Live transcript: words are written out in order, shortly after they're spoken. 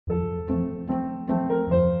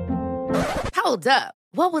Hold up.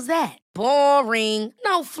 What was that? Boring.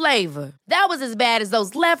 No flavor. That was as bad as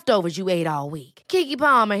those leftovers you ate all week. Keke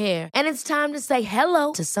Palmer here, and it's time to say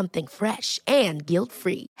hello to something fresh and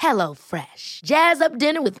guilt-free. Hello Fresh. Jazz up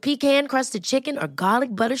dinner with pecan-crusted chicken or garlic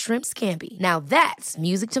butter shrimp scampi. Now that's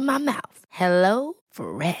music to my mouth. Hello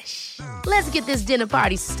Fresh. Let's get this dinner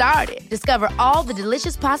party started. Discover all the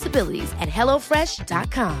delicious possibilities at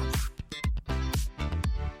hellofresh.com.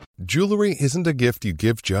 Jewelry isn't a gift you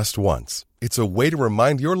give just once. It's a way to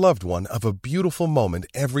remind your loved one of a beautiful moment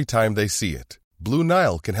every time they see it. Blue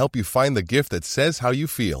Nile can help you find the gift that says how you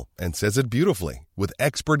feel and says it beautifully, with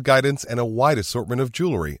expert guidance and a wide assortment of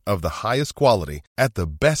jewelry of the highest quality at the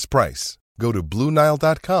best price. Go to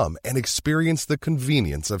BlueNile.com and experience the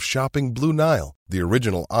convenience of shopping Blue Nile, the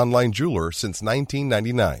original online jeweler since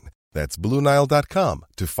 1999. That's BlueNile.com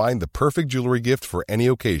to find the perfect jewelry gift for any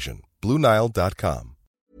occasion. BlueNile.com.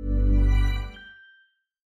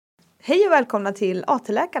 Hej och välkomna till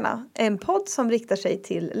AT-läkarna, en podd som riktar sig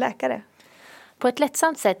till läkare. På ett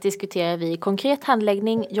lättsamt sätt diskuterar vi konkret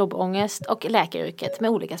handläggning, jobbångest och läkaryrket med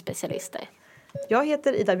olika specialister. Jag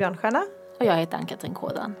heter Ida Björnstjärna. Och jag heter Ann-Katrin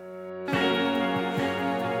Kådan.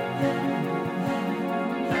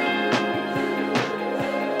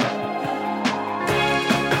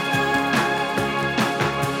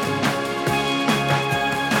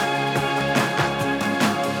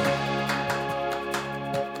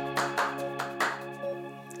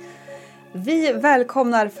 Vi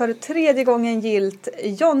välkomnar för 3:e gången gilt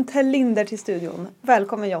John Tellinder till studion.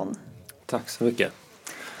 Välkommen John. Tack så mycket.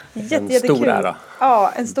 En stor ära.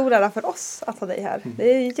 Ja, en stor ära för oss att ha dig här. Det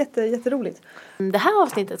är jätteroligt. Det här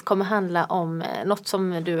avsnittet kommer handla om något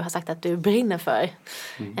som du har sagt att du brinner för.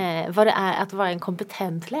 Vad det är att vara en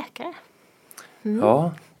kompetent läkare.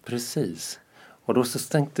 Ja, precis. Och då så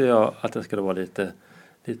tänkte jag att det skulle vara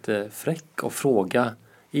lite fräck och fråga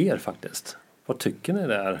er faktiskt. Vad tycker ni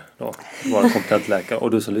det är då? Att vara en kompetent läkare.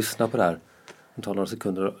 Och du som lyssnar på det här och tar några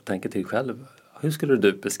sekunder och tänker till själv. Hur skulle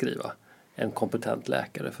du beskriva en kompetent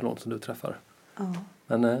läkare för någon som du träffar? Ja.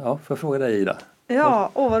 Men ja, får jag fråga dig Ida?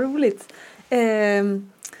 Ja, vad roligt.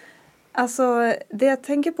 Alltså det jag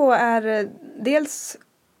tänker på är dels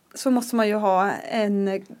så måste man ju ha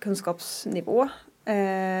en kunskapsnivå.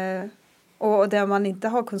 Och det man inte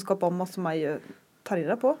har kunskap om måste man ju ta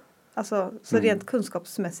reda på. Alltså så rent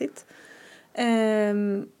kunskapsmässigt.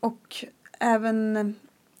 Och även,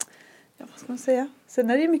 ja, vad ska man säga? Sen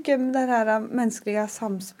är det ju mycket det här mänskliga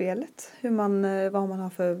samspelet. Vad man har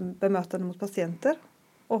för bemötande mot patienter.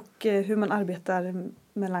 Och hur man arbetar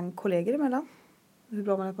mellan kollegor emellan. Hur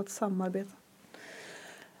bra man är på att samarbeta.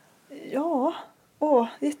 Ja,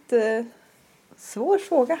 jättesvår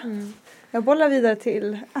fråga. Jag bollar vidare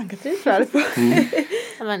till Ann-Katrin.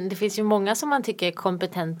 Ja, men det finns ju många som man tycker är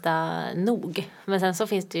kompetenta nog. Men sen så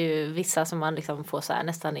finns det ju vissa som man liksom får så här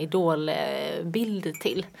nästan idolbild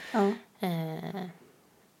till. Ja.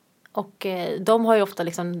 Och de har ju ofta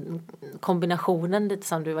liksom kombinationen lite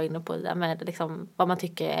som du var inne på där, med liksom vad man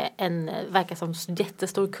tycker verkar som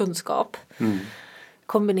jättestor kunskap.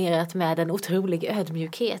 Kombinerat med en otrolig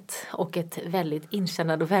ödmjukhet och ett väldigt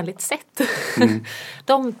inkännande och vänligt sätt.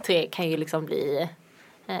 De tre kan ju liksom bli...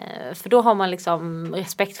 för då har man liksom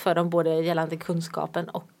respekt för dem både gällande kunskapen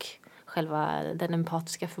och själva den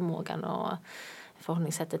empatiska förmågan och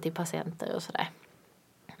förhållningssättet till patienter och sådär.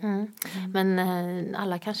 Men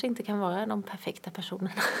alla kanske inte kan vara de perfekta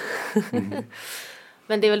personerna.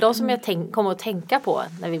 Men det är väl de som jag kommer att tänka på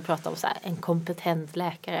när vi pratar om så här, en kompetent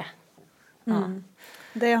läkare. Ja.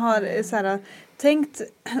 Det jag har så här, tänkt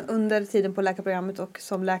under tiden på läkarprogrammet och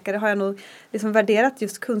som läkare har jag nog liksom värderat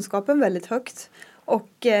just kunskapen väldigt högt.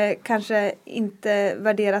 Och kanske inte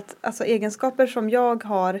värderat alltså, egenskaper som jag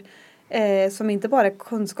har som inte bara är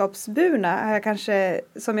kunskapsburna. Har jag kanske,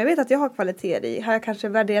 som jag vet att jag har kvaliteter i, har jag kanske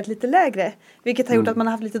värderat lite lägre. Vilket har gjort att man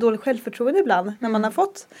har haft lite dåligt självförtroende ibland. När man har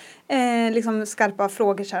fått liksom skarpa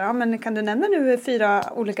frågor. Så här, ja, men kan du nämna nu 4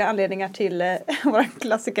 olika anledningar till våra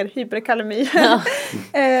klassiker hyperkalemi?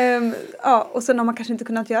 Ja, och sen har man kanske inte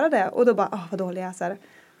kunnat göra det. Och då bara, vad dålig jag är så här.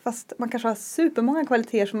 Fast man kanske har supermånga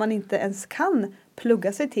kvaliteter som man inte ens kan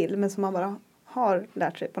plugga sig till. Men som man bara har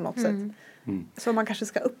lärt sig på något sätt. Så man kanske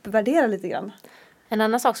ska uppvärdera lite grann. En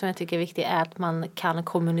annan sak som jag tycker är viktig är att man kan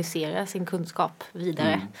kommunicera sin kunskap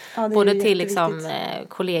vidare. Ja, både till liksom,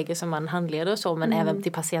 kollegor som man handleder och så, men även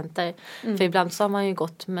till patienter. För ibland så har man ju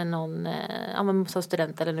gått med någon som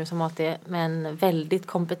student eller nu som AT med en väldigt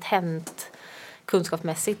kompetent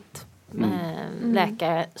kunskapsmässigt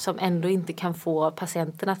läkare som ändå inte kan få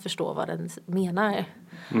patienten att förstå vad den menar.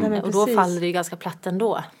 Och då faller det ju ganska platt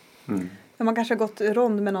ändå. man kanske har gått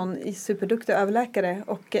rond med någon i superduktig överläkare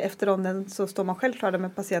och efter ronden så står man själv klar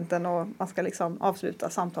med patienten och man ska liksom avsluta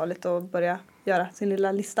samtalet och börja göra sin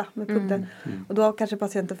lilla lista med punkter. Och då har kanske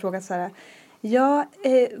patienten frågat så här: ja,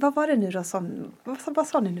 vad var det nu då vad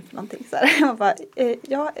sa ni nu för någonting? Så här, man bara,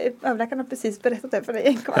 överläkaren har precis berättat det för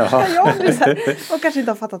dig. Vad ska jag nu? Så här, och kanske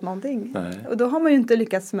inte har fattat någonting. Nej. Och då har man ju inte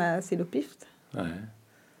lyckats med sin uppgift. Nej.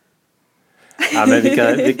 Ja, men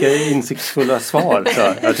vilka insiktsfulla svar.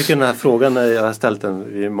 Så jag tycker den här frågan, jag har ställt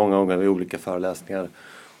den många gånger vid olika föreläsningar.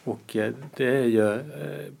 Och det är ju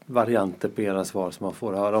varianter på era svar som man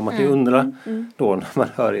får höra. Om man kan undra då när man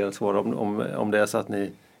hör era svar om det är så att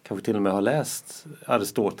ni kanske till och med har läst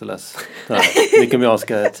Aristoteles, den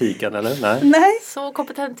nikomeanska etiken, eller? Nej. Så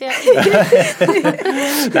kompetent jag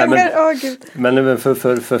men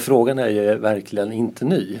för frågan är ju verkligen inte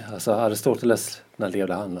ny. Alltså Aristoteles, när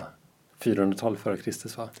levde han? 400-tal före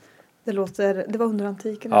Kristus, va? Det var under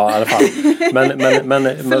antiken. Ja, i alla fall. Men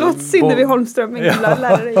förlåt Sinnevi Holmström, min gamla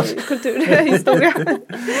lärare i kulturhistoria.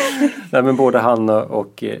 Nej, men både han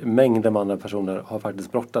och mängder med andra personer har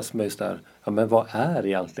faktiskt brottats med just det här. Ja, men vad är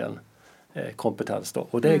egentligen kompetens då?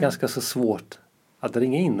 Och det är ganska så svårt att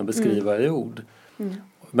ringa in och beskriva i ord.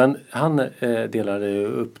 Men han delade ju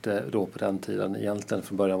upp det då på den tiden. Egentligen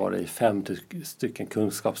från början var det 5 stycken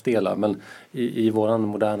kunskapsdelar. Men i våran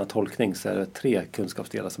moderna tolkning så är det 3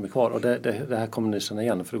 kunskapsdelar som är kvar. Och det här kommer ni känna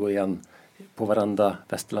igen, för det går igen på varenda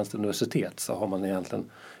västerländskt universitet. Så har man egentligen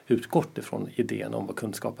utgått ifrån idén om vad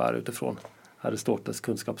kunskap är utifrån Aristoteles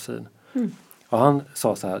kunskapssyn. Och han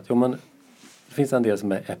sa så här, det finns en del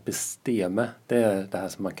som är episteme. Det är det här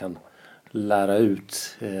som man kan lära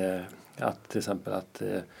ut. Att till exempel att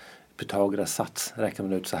Pythagoras sats räknar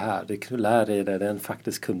man ut så här. Du lär dig det är en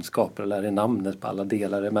faktisk kunskap. Du lär dig namnet på alla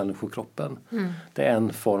delar i människokroppen. Det är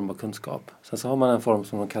en form av kunskap. Sen så har man en form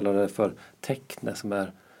som de kallar det för teckne, som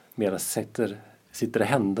är mera sitter i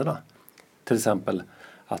händerna. Till exempel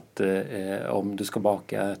att om du ska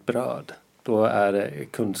baka ett bröd, då är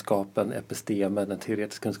kunskapen, epistemen, den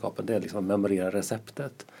teoretiska kunskapen, det är liksom att memorera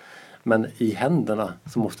receptet. Men i händerna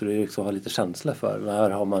så måste du liksom ha lite känsla för. När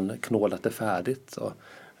har man knålat det färdigt. Och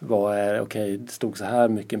vad är, det stod så här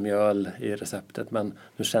mycket mjöl i receptet, men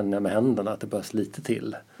nu känner jag med händerna att det behövs lite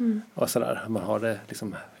till. Och sådär. Man har det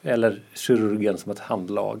liksom, eller kirurgen som ett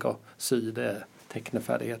handlag och sy, det är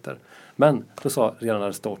tecknefärdigheter. Men då sa redan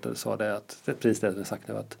Aristoteles att det precis det jag sagt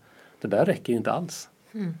nu, att det där räcker ju inte alls.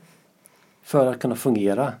 För att kunna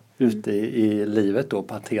fungera ute i livet då,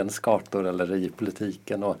 på Atens kartor eller i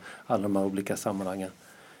politiken och alla de här olika sammanhangen.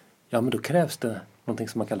 Ja, men då krävs det någonting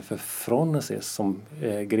som man kallar för phronesis, som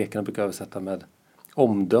grekerna brukar översätta med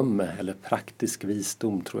omdöme eller praktisk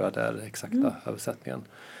visdom, tror jag det är exakta översättningen.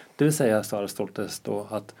 Det vill säga, sa Aristoteles då,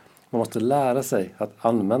 att man måste lära sig att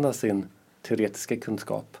använda sin teoretiska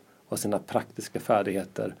kunskap och sina praktiska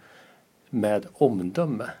färdigheter med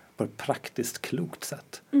omdöme på ett praktiskt klokt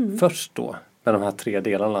sätt. Först då, med de här 3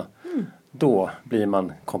 delarna, då blir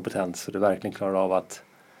man kompetent så du verkligen klarar av att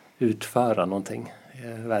utföra någonting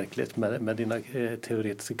verkligt med dina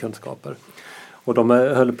teoretiska kunskaper. Och de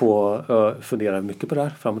höll på att fundera mycket på det här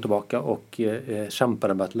fram och tillbaka och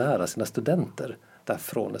kämpade med att lära sina studenter där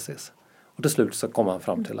phronesis. Och till slut så kom han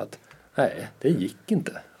fram till att nej, det gick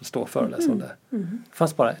inte att stå och föreläsa om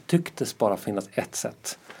det. Tycktes bara finnas ett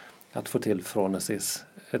sätt att få till phronesis,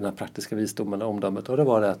 den här praktiska visdomen och omdömet. Och det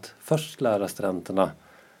var det att först lära studenterna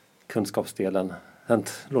kunskapsdelen, sen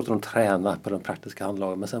låter dem träna på den praktiska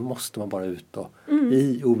handlagen, men sen måste man bara ut och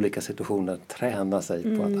i olika situationer träna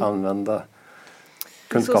sig på att använda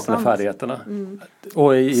kunskaperna och färdigheterna.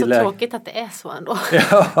 Och så tråkigt att det är så ändå.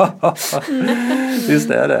 Just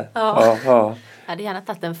det är det. Ja. Jag hade gärna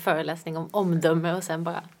tagit en föreläsning om omdöme och sen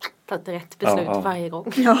bara tagit rätt beslut varje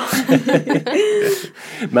gång. Ja.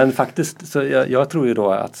 Men faktiskt, så jag tror ju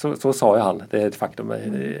då att så sa ju han, det är ett faktum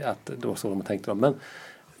att det var så de tänkte. Men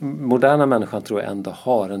moderna människan tror jag ändå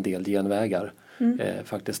har en del genvägar.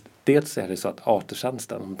 Faktiskt, dels är det så att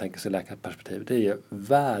artertjänsten, om man tänker sig läkarperspektiv, det är ju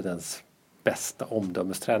världens bästa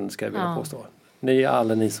omdömesträning, ska jag vilja påstå.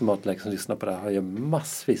 Alla ni som lyssnar på det här har ju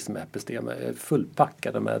massvis med epistemer,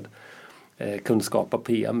 fullpackade med kunskap och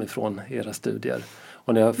PM ifrån era studier.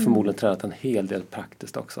 Och ni har förmodligen tränat en hel del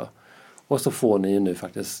praktiskt också. Och så får ni ju nu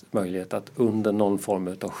faktiskt möjlighet att under någon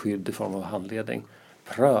form av skydd i form av handledning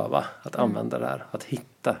pröva att använda det här. Att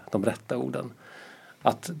hitta de rätta orden.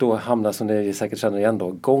 Att då hamna, som ni säkert känner igen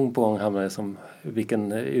då, gång på gång hamnar det som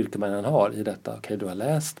vilken yrke man än har i detta. Okej, du har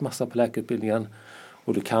läst massa på läkarutbildningen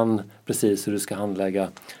och du kan precis hur du ska handlägga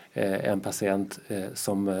en patient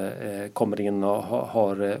som kommer in och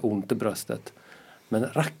har ont i bröstet. Men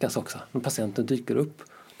rackas också, när patienten dyker upp,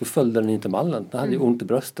 då följde den inte mallen. Den hade ju ont i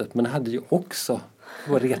bröstet, men den hade ju också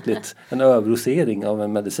en överdosering av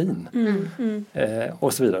en medicin.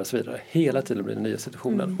 Och så vidare och så vidare. Hela tiden blir det nya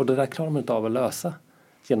situationer. Och det där klarar man inte av att lösa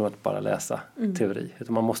genom att bara läsa teori.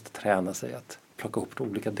 Utan man måste träna sig att plocka ihop de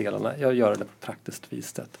olika delarna. Jag gör det på ett praktiskt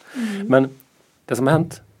vis sätt. Men det som har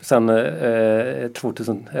hänt sen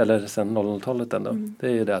 2000 eller sen 00-talet ändå, det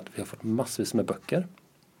är ju det att vi har fått massvis med böcker.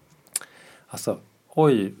 Alltså,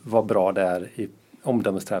 oj vad bra det är i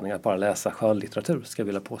omdömesträning att bara läsa skönlitteratur, ska jag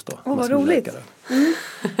vilja påstå. Vad roligt.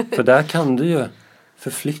 För där kan du ju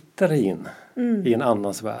förflytta dig in i en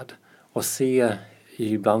annans värld och se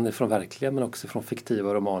ibland från verkliga men också från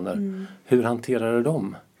fiktiva romaner. Hur hanterade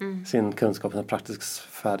de sin kunskap, sina praktiska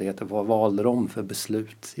färdigheter? Vad valde de för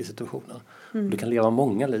beslut i situationen? Och du kan leva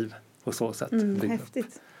många liv på så sätt.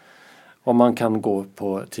 Häftigt. Och man kan gå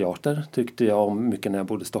på teater, tyckte jag om mycket när jag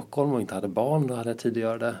bodde i Stockholm och inte hade barn. Då hade jag tid att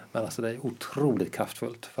göra det. Men alltså det är otroligt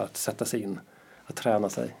kraftfullt för att sätta sig in, att träna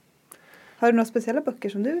sig. Har du några speciella böcker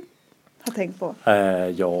som du har tänkt på?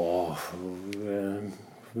 Jag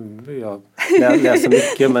läser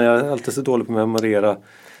mycket, men jag är alltid så dålig på att memorera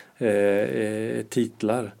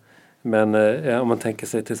titlar. Men om man tänker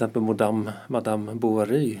sig till exempel Madame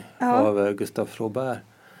Bovary av Gustave Flaubert.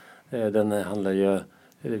 Den handlar ju...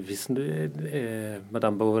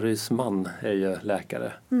 Madame Bovarys man är ju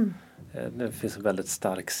läkare. Det finns en väldigt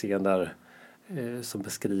stark scen där som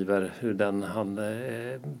beskriver hur han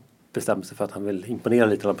bestämmer sig för att han vill imponera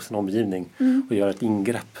lite på sin omgivning och göra ett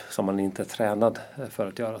ingrepp som man inte är tränad för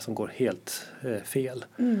att göra, som går helt fel.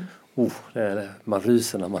 Man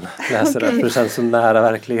ryser när man läser det, för det känns så nära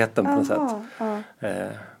verkligheten på något sätt.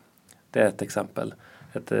 Det är ett exempel.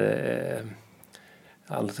 Ett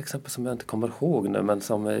annat exempel som jag inte kommer ihåg nu, men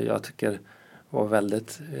som jag tycker var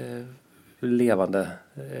väldigt levande,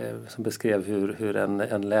 som beskrev hur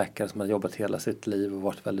en läkare som har jobbat hela sitt liv och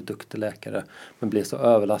varit väldigt duktig läkare, men blev så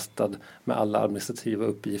överlastad med alla administrativa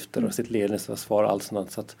uppgifter och sitt ledningsansvar och allt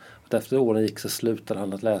sånt, så att efter åren gick så slutade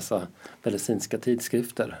han att läsa medicinska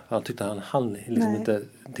tidskrifter. Han tyckte han liksom inte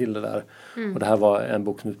till det där. Och det här var en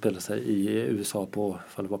bok som utbildade sig i USA på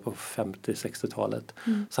 50-60-talet.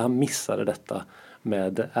 Så han missade detta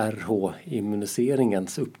med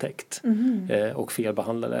RH-immuniseringens upptäckt och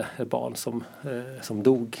felbehandlade ett barn som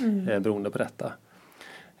dog beroende på detta.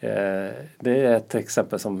 Det är ett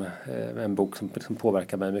exempel som en bok som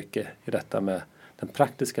påverkar mig mycket i detta med den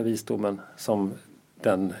praktiska visdomen som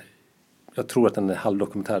jag tror att den är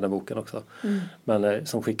halvdokumentär, den boken också, men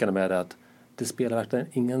som skickade med det att det spelar verkligen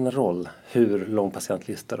ingen roll hur lång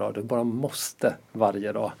patientlista du har. Du bara måste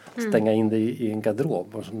varje dag stänga in dig i en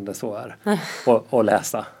garderob, som det så är, och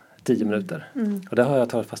läsa 10 minuter. Och det har jag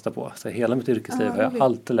tagit fasta på. Så hela mitt yrkesliv har jag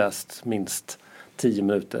alltid läst minst 10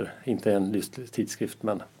 minuter. Inte en tidskrift,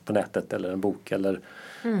 men på nätet eller en bok eller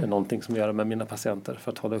någonting som jag gör med mina patienter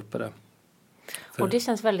för att hålla uppe det. Och det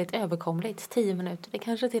känns väldigt överkomligt. 10 minuter, det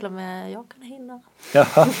kanske till och med jag kan hinna. Ja,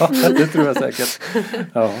 det tror jag säkert.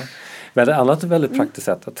 Ja. Men ett annat väldigt praktiskt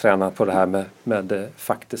sätt att träna på det här med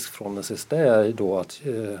faktisk frånensis, det är ju då att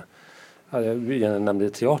jag nämnde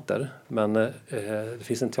teater, men det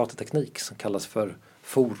finns en teaterteknik som kallas för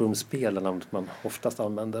forumspel, namnet man oftast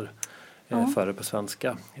använder för det på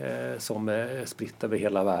svenska, som är spritt över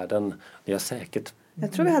hela världen. Det är säkert.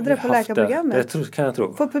 Jag tror vi hade det på läkarprogrammet. Det kan jag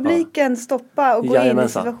tro. Får publiken stoppa och gå in i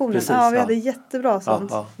situationen? Precis, vi hade jättebra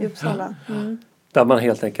sånt i Uppsala. Där man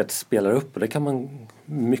helt enkelt spelar upp, och det kan man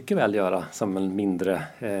mycket väl göra som en mindre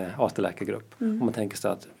AT-läkargrupp. Om man tänker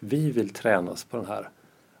sig att vi vill träna oss på den här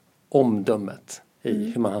omdömet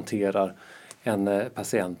i hur man hanterar en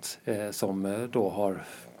patient som då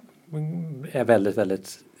är väldigt,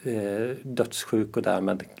 väldigt dödssjuk och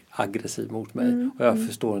därmed aggressiv mot mig. Och jag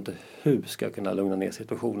förstår inte hur ska jag kunna lugna ner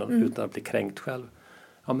situationen utan att bli kränkt själv.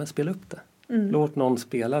 Ja, men spela upp det. Låt någon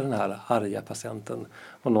spela den här arga patienten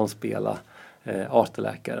och någon spela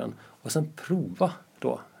AT-läkaren. Och sen prova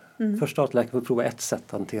då. Första AT-läkaren får prova ett sätt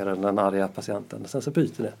att hantera den arga patienten. Sen så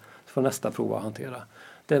byter det. Så får nästa prova att hantera.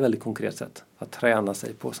 Det är ett väldigt konkret sätt att träna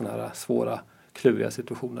sig på sådana här svåra, kluriga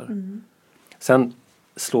situationer. Sen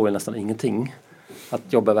slår ju nästan ingenting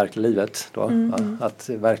att jobba i verkliga livet då. Att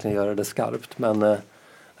verkligen göra det skarpt. Men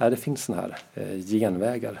det finns sådana här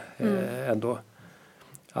genvägar ändå.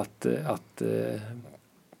 Att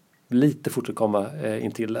lite fortare komma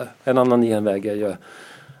in till det. En annan genväg är ju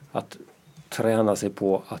att träna sig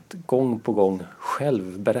på att gång på gång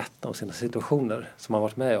själv berätta om sina situationer som man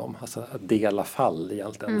varit med om. Alltså att dela fall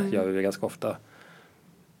egentligen gör vi ganska ofta.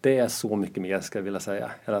 Det är så mycket mer, ska jag vilja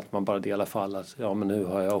säga, än att man bara delar fall. Att, ja, men nu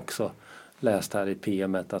har jag också läst här i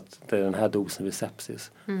PM:et att det är den här dosen vid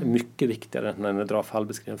sepsis. Det är mycket viktigare när ni drar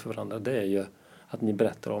fallbeskrivningen för varandra. Det är ju att ni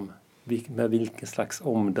berättar om med vilken slags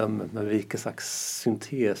omdöme, med vilken slags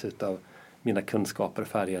syntes utav mina kunskaper och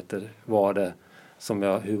färdigheter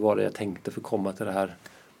hur var det jag tänkte för att komma till det här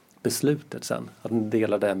beslutet sen. Att ni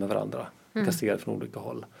delar det med varandra. Man kan se det från olika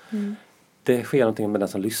håll. Det sker någonting med den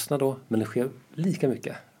som lyssnar då, men det sker lika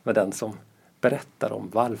mycket med den som berättar om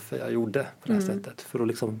varför jag gjorde på det här sättet. För då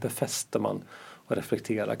liksom befäster man och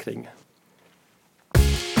reflekterar kring.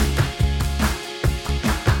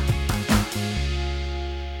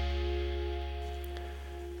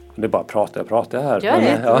 Det är bara jag pratar här. Gör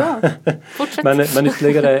det, ja. Fortsätt. Men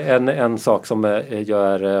ytterligare en sak som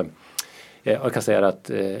gör, jag kan säga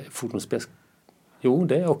att fordonsspel,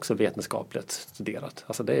 det är också vetenskapligt studerat.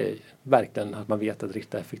 Alltså det är verkligen att man vet att det är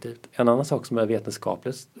riktigt effektivt. En annan sak som är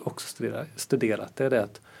vetenskapligt också studerat, det är det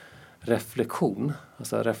att reflektion,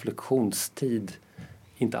 alltså reflektionstid,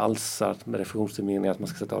 inte alls med reflektionstid meningen att man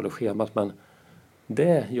ska sätta av det schemat, men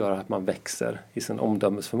det gör att man växer i sin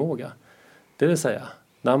omdömesförmåga. Det vill säga,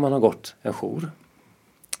 när man har gått en jour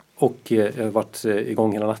och varit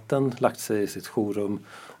igång hela natten, lagt sig i sitt jourrum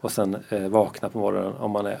och sen vaknat på morgonen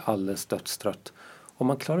om man är alldeles dödstrött. Och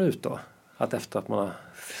man klarar ut då att efter att man har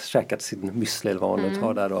käkat sin müsli eller vad man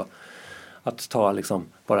tar där då, att ta liksom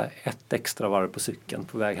bara ett extra varv på cykeln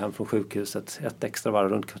på väg hem från sjukhuset, ett extra varv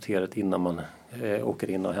runt kvarteret innan man åker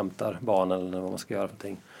in och hämtar barnen eller vad man ska göra för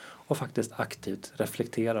någonting. Och faktiskt aktivt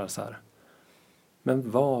reflekterar så här.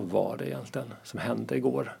 Men vad var det egentligen som hände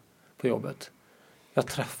igår på jobbet? Jag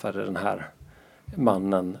träffade den här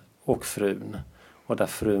mannen och frun och där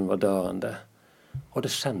frun var döende. Och det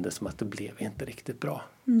kändes som att det blev inte riktigt bra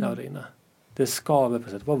där inne. Det skaver på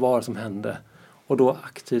sätt. Vad var det som hände? Och då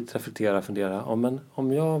aktivt reflektera och fundera.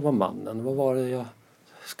 Om jag var mannen, vad var det jag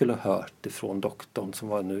skulle ha hört ifrån doktorn som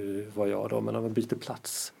var jag då? Men om jag byter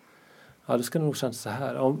plats. Ja, det skulle nog kännas så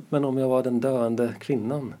här. Men om jag var den döende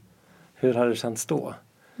kvinnan, hur hade det känts då?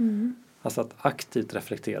 Alltså att aktivt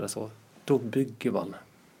reflektera så. Då bygger man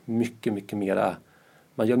mycket, mycket mera.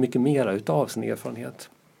 Man gör mycket mera utav sin erfarenhet.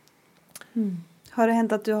 Har det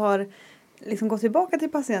hänt att du har liksom gått tillbaka till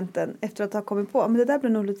patienten efter att ha kommit på men det där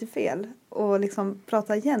blev nog lite fel och liksom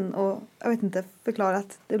prata igen och jag vet inte, förklara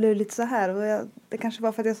att det blev lite så här och det kanske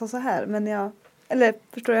var för att jag sa så här men eller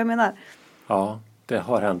förstår du vad jag menar? Ja, det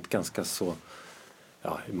har hänt ganska så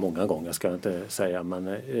många gånger ska jag inte säga men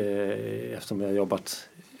eftersom jag har jobbat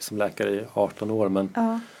som läkare i 18 år men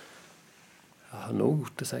jag har nog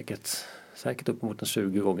gjort det säkert upp mot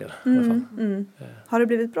 20 gånger i alla fall. Har det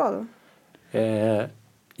blivit bra då?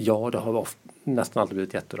 Ja, det har nästan alltid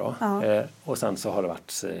blivit jättebra. Och sen så har det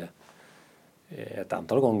varit ett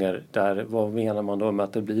antal gånger där, vad menar man då med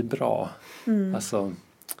att det blir bra? Alltså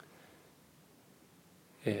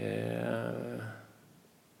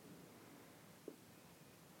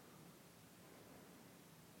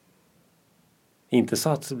inte så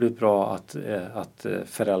att det blir bra att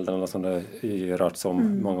föräldrarna som det har rört sig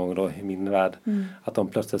om många gånger då i min värld att de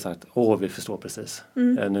plötsligt sagt, vi förstår precis.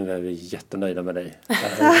 Nu är vi jättenöjda med dig.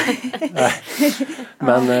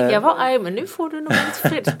 Men, jag var arg men nu får du nog ett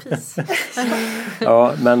fredspris.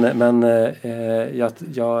 Ja, men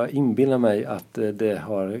jag inbillar mig att det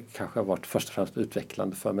har kanske varit först och främst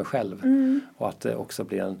utvecklande för mig själv. Och att det också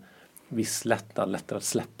blir en viss lättare att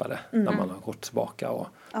släppa det när man har gått tillbaka och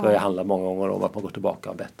det har handlat många gånger om att man går tillbaka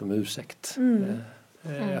och bett om ursäkt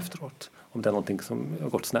efteråt. Om det är någonting som har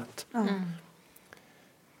gått snett.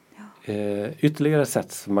 Ytterligare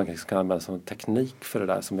sätt som man kan använda som teknik för det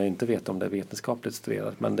där som jag inte vet om det är vetenskapligt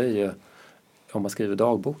studerat men det är ju om man skriver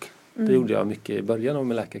dagbok. Det gjorde jag mycket i början av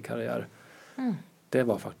min läkarkarriär. Det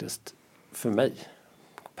var faktiskt för mig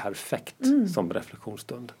perfekt som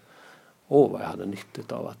reflektionsstund. Vad jag hade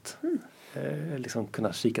nytta av att liksom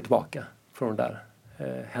kunna kika tillbaka från de där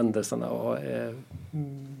händelserna och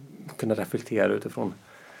kunna reflektera utifrån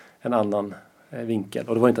en annan vinkel.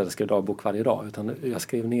 Och det var inte att jag skrev dagbok varje dag utan jag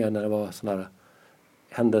skrev ner när det var sådana här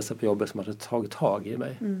händelser på jobbet som hade tagit tag i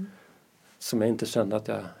mig. Som jag inte kände att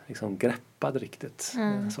jag liksom greppade riktigt.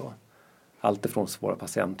 Så. Allt ifrån svåra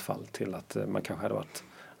patientfall till att man kanske hade varit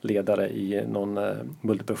ledare i någon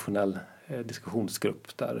multiprofessionell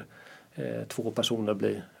diskussionsgrupp där 2 personer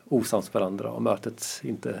blir osams med varandra och mötet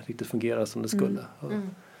inte riktigt fungerar som det skulle.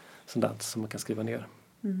 Sånt där som man kan skriva ner.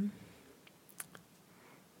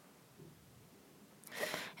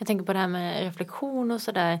 Jag tänker på det här med reflektion och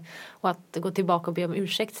sådär och att gå tillbaka och be om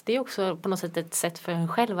ursäkt. Det är också på något sätt ett sätt för en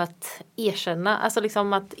själv att erkänna. Alltså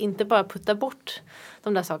liksom att inte bara putta bort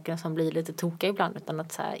de där sakerna som blir lite tokiga ibland utan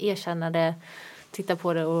att så här erkänna det, titta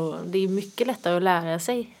på det och det är mycket lättare att lära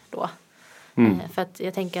sig då. För att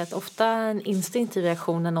jag tänker att ofta en instinktiv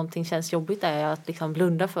reaktion när någonting känns jobbigt är att liksom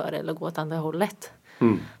blunda för det eller gå åt andra hållet.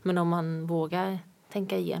 Men om man vågar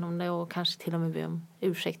tänka igenom det och kanske till och med be om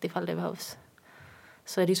ursäkt ifall det behövs,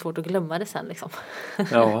 så är det ju svårt att glömma det sen liksom.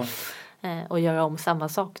 Ja. Och göra om samma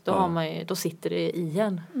sak. Då sitter det i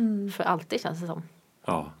en för alltid, känns det som.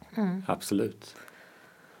 Ja, absolut.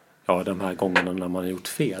 Ja, de här gångerna när man har gjort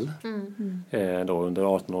fel då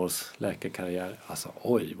under 18 års läkarkarriär, alltså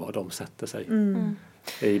oj vad de sätter sig.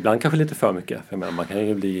 Ibland kanske lite för mycket, för man kan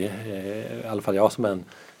ju bli, i alla fall jag som en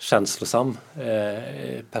känslosam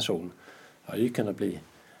person, jag har ju kunnat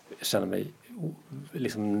känna mig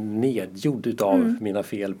liksom nedgjord utav mina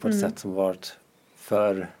fel på ett sätt som varit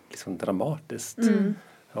för liksom dramatiskt.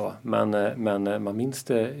 Ja, men man minns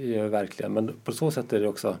det ju verkligen. Men på så sätt är det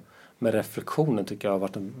också med reflektionen, tycker jag har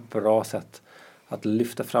varit ett bra sätt att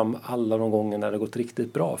lyfta fram alla de gånger när det gått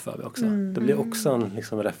riktigt bra för mig också. Det blir också en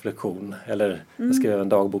liksom reflektion. Eller jag skrev en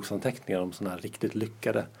dagboksanteckning om sådana här riktigt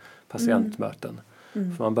lyckade patientmöten.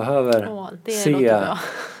 För man behöver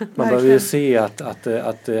ju se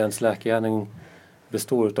att ens läkargärning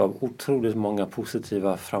består av otroligt många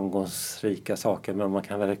positiva, framgångsrika saker. Men man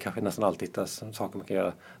kan väl kanske nästan alltid hitta saker man kan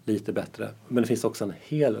göra lite bättre. Men det finns också en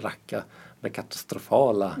hel racka med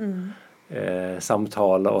katastrofala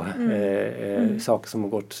samtal och saker som har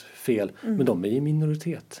gått fel. Men de är i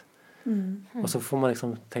minoritet. Och så får man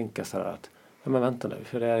liksom tänka så här att, men vänta nu,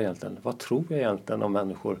 hur är det egentligen? Vad tror jag egentligen om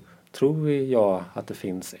människor? Tror jag att det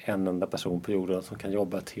finns en enda person på jorden som kan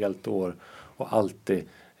jobba ett helt år och alltid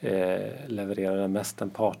leverera det mest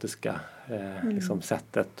empatiska liksom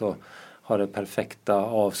sättet och ha det perfekta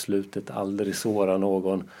avslutet, aldrig såra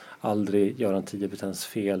någon, aldrig göra en 10%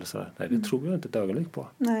 fel. Så nej, det tror jag inte ett ögonblick på.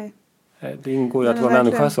 Nej. Det ingår ju att vara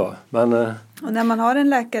människa så. Men, och när man har en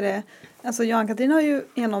läkare, alltså Johan-Katrin har ju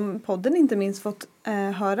genom podden inte minst fått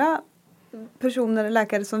höra personer,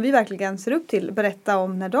 läkare som vi verkligen ser upp till, berätta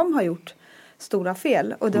om när de har gjort stora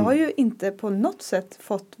fel. Och det har ju inte på något sätt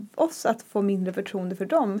fått oss att få mindre förtroende för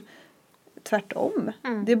dem. Tvärtom.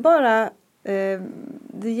 Det är bara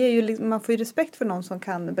det ger ju, man får ju respekt för någon som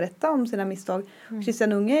kan berätta om sina misstag.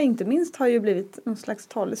 Christian Unge inte minst har ju blivit någon slags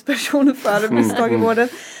talesperson för misstag i vården.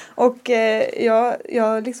 Och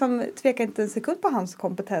jag liksom tvekar inte en sekund på hans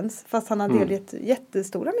kompetens, fast han har delgett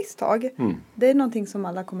jättestora misstag. Det är någonting som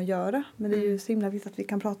alla kommer göra, men det är ju så himla viktigt att vi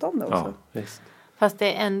kan prata om det också. Ja, visst. Fast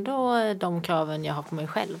det är ändå de kraven jag har på mig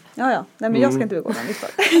själv. Ja. Nej, men jag ska inte begå någon misstag.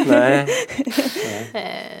 Nej.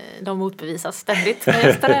 De motbevisas ständigt, men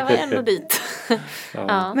jag strävar ändå dit.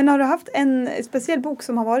 Ja. Men har du haft en speciell bok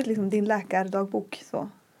som har varit liksom din läkardagbok? Så?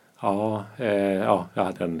 Ja, jag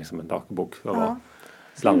hade en dagbok.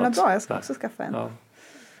 Så himla bra, jag ska också skaffa en. Ja.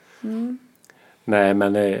 Nej,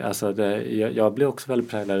 men alltså jag blev också väldigt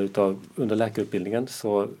präglad utav, under läkarutbildningen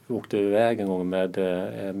så åkte jag iväg en gång med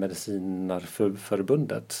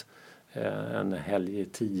Medicinarförbundet en helg i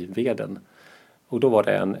Tiveden. Och då var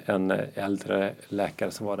det en äldre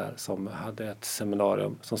läkare som var där som hade ett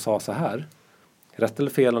seminarium som sa så här: rätt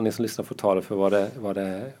eller fel, om ni som lyssnar får ta det för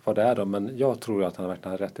vad det är då, men jag tror att han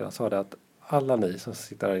verkligen hade rätt. Han sa det att alla ni som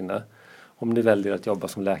sitter där inne, om ni väljer att jobba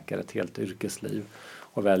som läkare ett helt yrkesliv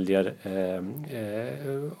och väljer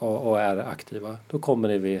och är aktiva, då kommer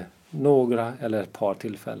ni vid några eller ett par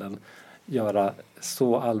tillfällen göra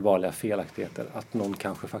så allvarliga felaktigheter att någon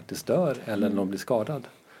kanske faktiskt dör eller någon blir skadad.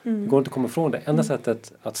 Det går inte att komma ifrån det. Enda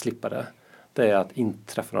sättet att slippa det är att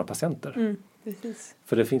inte träffa några patienter. Precis.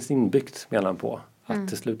 För det finns inbyggt, menar han på, att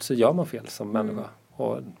till slut så gör man fel som människa.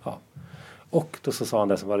 Och då så sa han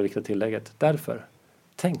det som var det viktiga tillägget: därför,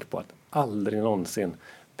 tänk på att aldrig någonsin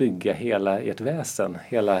bygga hela ert väsen,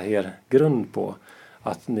 hela er grund på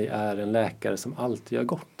att ni är en läkare som alltid gör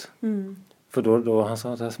gott. För då han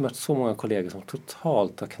sa att jag har mött så många kollegor som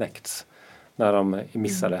totalt har knäckts när de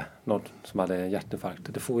missade något som hade en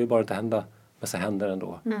hjärtinfarkt. Det får ju bara inte hända, men så händer det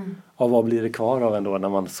ändå. Och vad blir det kvar av ändå när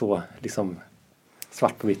man så liksom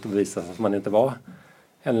svart på vitt och bevisar att man inte var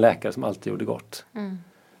en läkare som alltid gjorde gott.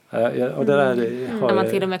 Och det där när man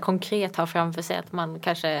till och med konkret har framför sig att man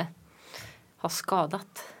kanske har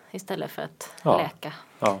skadat istället för att läka.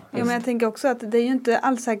 Ja, men jag tänker också att det är ju inte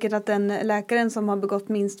alls säkert att den läkaren som har begått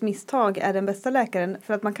minst misstag är den bästa läkaren.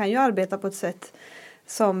 För att man kan ju arbeta på ett sätt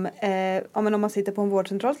som, om man sitter på en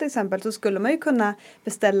vårdcentral till exempel, så skulle man ju kunna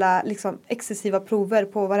beställa liksom excessiva prover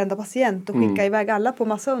på varenda patient och skicka iväg alla på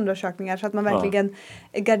massa undersökningar så att man verkligen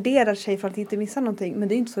garderar sig för att inte missa någonting. Men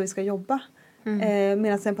det är inte så vi ska jobba.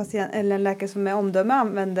 Medan en patient eller en läkare som med omdöme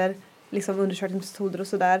använder liksom undersökningsmetoder och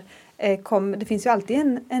sådär, det finns ju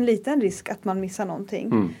alltid en liten risk att man missar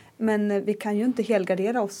någonting. Men vi kan ju inte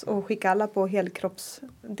helgardera oss och skicka alla på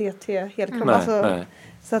DT helkropp. Nej.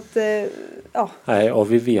 Så att, Nej,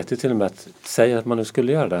 och vi vet ju till och med att säga att man nu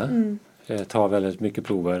skulle göra det, tar väldigt mycket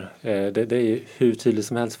prover. Det är ju hur tydligt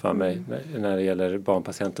som helst för mig när det gäller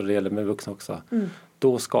barnpatienter och det gäller med vuxna också.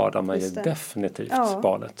 Då skadar man ju definitivt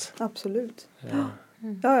barnet. Absolut.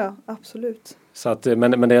 Ja, absolut. Så att,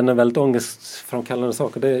 men det är en väldigt ångestframkallande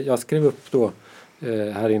sak. Och jag skrev upp då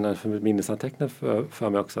här innan för minnesanteckning för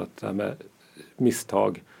mig också att det här med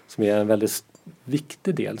misstag som är en väldigt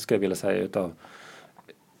viktig del, ska jag vilja säga, utav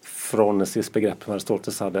Fronesis begrepp som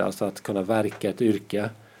Aristoteles hade, alltså att kunna verka ett yrke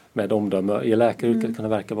med omdöme, i läkaryrket kunna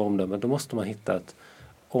verka med omdöme, då måste man hitta ett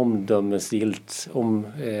omdömesgillt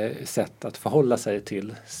sätt att förhålla sig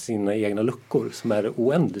till sina egna luckor som är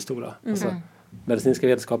oändligt stora. Alltså, medicinska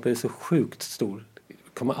vetenskap är så sjukt stor.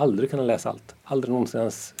 Kommer aldrig kunna läsa allt. Aldrig någonsin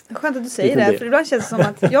ens. Skönt att du säger det, för ibland känns det som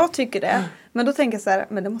att jag tycker det. Men då tänker jag så här,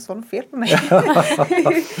 men det måste vara något fel på mig.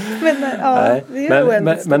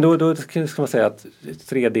 Men då ska man säga att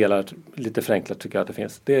 3 delar, lite förenklat tycker jag att det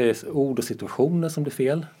finns. Det är ord och situationer som blir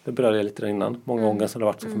fel. Det berörde jag lite innan. Många gånger som det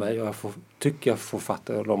har varit så för mig. Och jag tycker jag får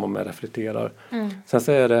fatta dem om jag reflekterar. Sen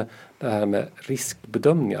så är det här med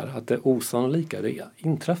riskbedömningar. Att det osannolika, det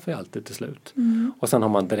inträffar ju alltid till slut. Och sen har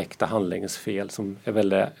man direkta handläggningsfel som är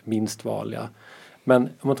väldigt minst vanliga. Men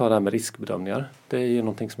om man tar det här med riskbedömningar, det är ju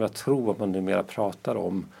någonting som jag tror att man numera pratar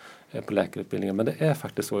om på läkarutbildningen. Men det är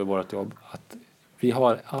faktiskt så i vårt jobb att vi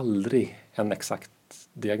har aldrig en exakt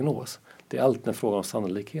diagnos. Det är alltid en fråga om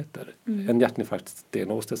sannolikheter. En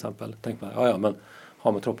hjärtinfarktdiagnos till exempel. Tänk man, men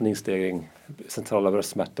har man troponininstegring, centrala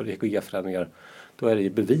bröstsmärtor, EKG-förändringar, då är det ju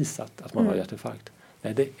bevisat att man har hjärtinfarkt.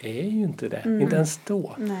 Nej, det är ju inte det. Inte ens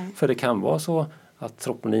då. Nej. För det kan vara så att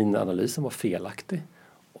troponinanalysen var felaktig.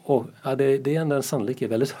 Och det är ändå en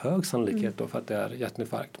sannolikhet, väldigt hög sannolikhet då för att det är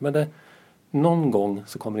hjärtinfarkt. Men någon gång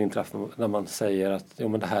så kommer det inträffa när man säger att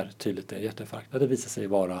men det här tydligt är hjärtinfarkt. Det visar sig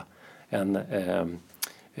vara en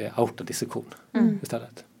aortadissektion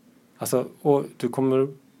istället. Alltså, och du kommer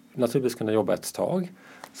naturligtvis kunna jobba ett tag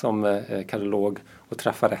som kardiolog och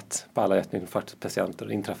träffa rätt på alla hjärtinfarktpatienter.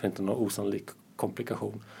 Det inträffar inte någon osannolik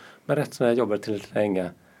komplikation. Men rätt som jag jobbar tillräckligt länge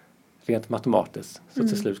rent matematiskt. Så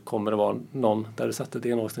till slut kommer det vara någon där du satte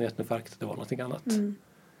diagnosen hjärtinfarkt. Det var någonting annat.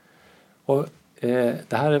 Och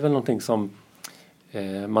det här är väl någonting som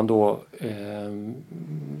man då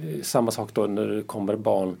samma sak då när det kommer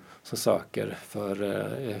barn som söker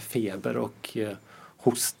för feber och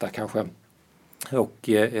hosta kanske. Och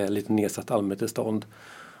lite nedsatt allmäntillstånd.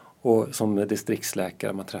 Och som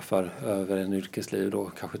distriktsläkare man träffar över en yrkesliv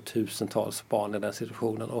då kanske tusentals barn i den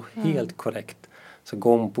situationen. Och helt korrekt. Så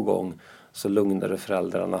gång på gång så lugnar du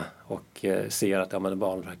föräldrarna och ser att men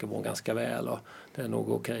barnet verkar må ganska väl och det är nog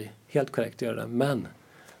okej. Helt korrekt gör det. Men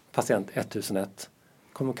patient 1001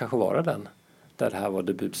 kommer kanske vara den där det här var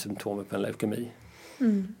debutsymptomet på en leukemi.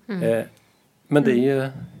 Men det är ju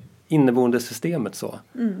inneboende systemet så.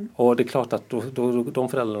 Och det är klart att då de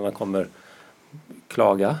föräldrarna kommer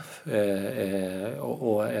klaga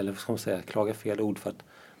eller vad ska man säga, klaga fel ord för att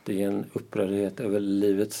det är en upprördhet över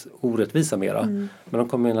livets orättvisa mera. Men de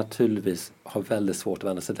kommer naturligtvis ha väldigt svårt att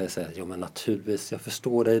vända sig till och säga, jo men naturligtvis, jag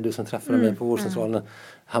förstår dig, du som träffade mig på vårdcentralen.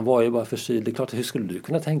 Han var ju bara förkyld. Det är klart, hur skulle du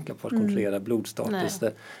kunna tänka på att kontrollera blodstatus?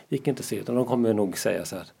 Det gick inte att se, utan de kommer nog säga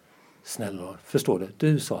så här, snälla, förstår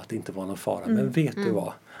du sa att det inte var någon fara, men vet du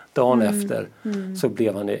vad? Dagen efter så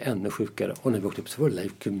blev han ännu sjukare och när vi åkte upp så var det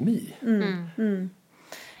leukemi.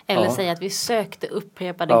 Eller säga att vi sökte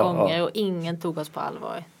upprepade gånger och ingen tog oss på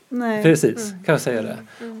allvar. Nej. Precis, kan jag säga det.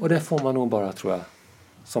 Och det får man nog bara, tror jag,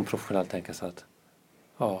 som professionell tänka sig att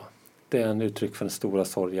det är en uttryck för den stora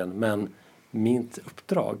sorgen. Men mitt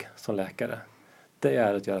uppdrag som läkare, det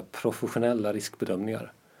är att göra professionella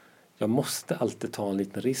riskbedömningar. Jag måste alltid ta en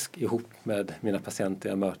liten risk ihop med mina patienter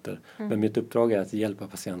jag möter. Men mitt uppdrag är att hjälpa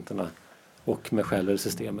patienterna och mig själv i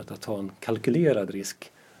systemet att ta en kalkylerad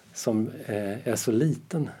risk som är så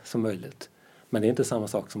liten som möjligt. Men det är inte samma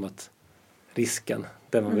sak som att risken,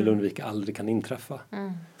 där man vill undvika, aldrig kan inträffa.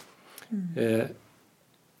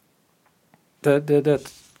 Det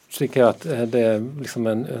tycker jag att det är liksom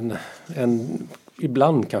en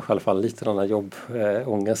ibland kanske i alla fall lite annan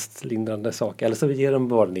ångestlindrande sak. Eller så ger de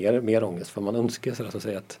bara ner mer ångest för man önskar sig att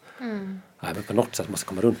säga att nej, men på något sätt måste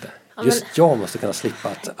komma runt det. Just jag måste kunna slippa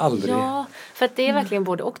att aldrig... Ja, för att det är verkligen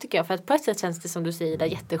både och tycker jag. För att på ett sätt känns det som du säger, det är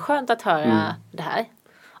jätteskönt att höra det här.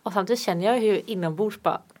 Och samtidigt känner jag hur inombords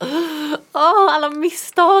bara alla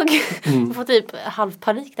misstag. Jag får typ halv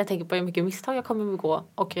panik när jag tänker på hur mycket misstag jag kommer begå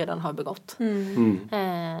och redan har begått.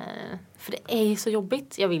 För det är ju så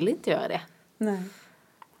jobbigt. Jag vill inte göra det. Nej.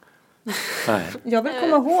 Jag vill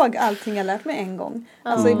komma ihåg allting jag lärt mig en gång.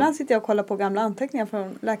 Alltså ibland sitter jag och kollar på gamla anteckningar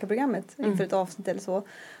från läkarprogrammet inför ett avsnitt eller så.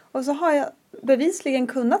 Och så har jag bevisligen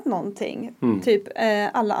kunnat någonting. Typ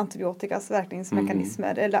alla antibiotikas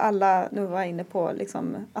verkningsmekanismer. Eller alla, nu var jag inne på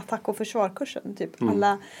liksom attack- och försvarkursen. Typ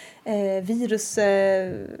alla virus,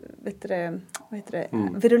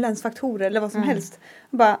 virulensfaktorer eller vad som helst.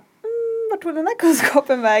 Bara, vart tog den här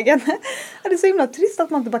kunskapen vägen? Det är så himla trist att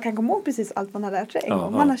man inte bara kan komma ihåg precis allt man har lärt sig en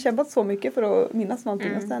gång. Man har kämpat så mycket för att minnas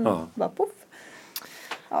någonting och sen bara poff.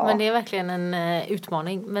 Ja. Men det är verkligen en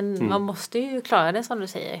utmaning. Men man måste ju klara det som du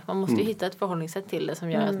säger. Man måste ju hitta ett förhållningssätt till det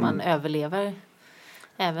som gör att man överlever.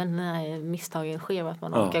 Även när misstagen sker. Att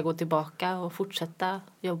man orkar gå tillbaka och fortsätta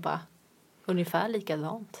jobba ungefär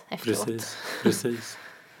likadant efteråt. Precis.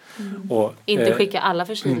 Och, inte skicka alla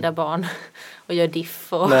förkylda barn och gör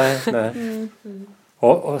diff. Och Nej.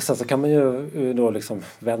 Och sen så kan man ju då liksom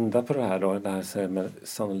vända på det här med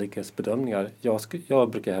sannolikhetsbedömningar. Jag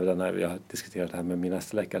brukar hävda när vi har diskuterat det här med min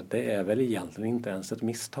läkare, det är väl egentligen inte ens ett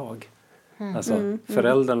misstag. Alltså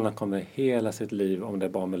föräldrarna kommer hela sitt liv, om det är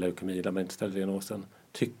barn med leukemi där man inte ställer diagnosen,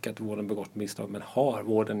 tycka att vården begått misstag, men har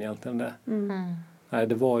vården egentligen det? Nej,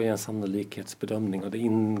 det var ju en sannolikhetsbedömning och det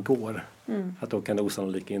ingår att då kan det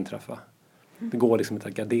osannolika inträffa. Det går liksom inte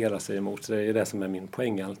att gardera sig emot. Så det är det som är min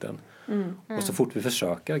poäng egentligen. Och så fort vi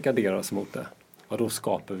försöker gardera oss mot det, och då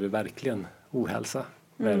skapar vi verkligen ohälsa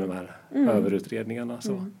med de här överutredningarna.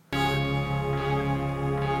 Så.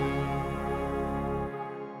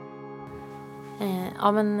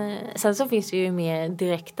 Ja, men sen så finns det ju mer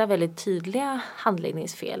direkta, väldigt tydliga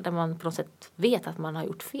handläggningsfel där man på något sätt vet att man har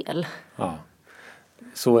gjort fel. Ja,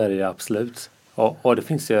 så är det ju absolut. Och det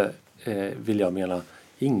finns ju, vill jag mena,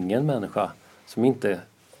 ingen människa som inte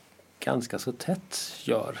ganska så tätt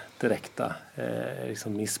gör direkta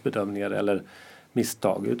liksom missbedömningar eller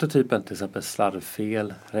misstag utav typen till exempel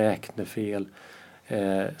slarvfel, räknefel,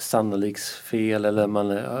 sannoliksfel, eller man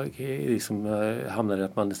liksom hamnar i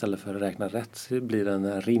att man istället för att räkna rätt blir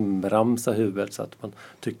en rimramsa i huvudet så att man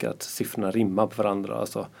tycker att siffrorna rimmar på varandra, och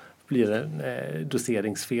så blir det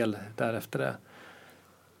doseringsfel därefter det.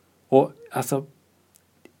 Och alltså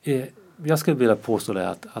jag skulle vilja påstå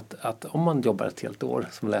det att om man jobbar ett helt år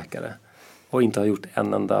som läkare och inte har gjort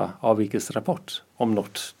en enda avvikelserapport om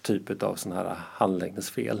något typ av sån här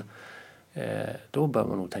handläggningsfel, då bör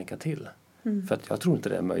man nog tänka till. För att jag tror inte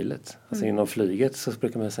det är möjligt. Alltså inom flyget så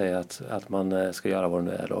brukar man säga att man ska göra vad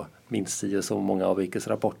det nu är då. Minst 10 så många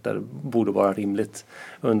avvikelserapporter borde vara rimligt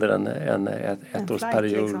under en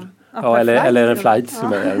ettårsperiod. Liksom. Ja, eller en flight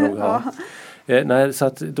som är det nog. Ja. Nej, så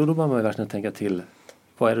att då bör man verkligen tänka till.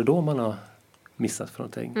 Vad är det då man har missat för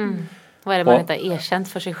någonting? Vad är det man inte har erkänt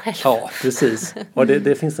för sig själv? Ja, precis. Och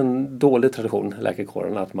det finns en dålig tradition i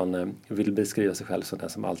läkarkåren att man vill beskriva sig själv som den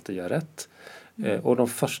som alltid gör rätt. Och de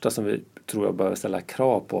första som vi tror jag behöver ställa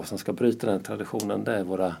krav på som ska bryta den traditionen, det är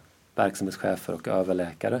våra verksamhetschefer och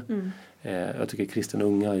överläkare. Jag tycker Kristin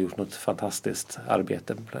Unge har gjort något fantastiskt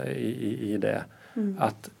arbete i det.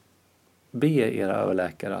 Att be era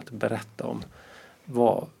överläkare att berätta om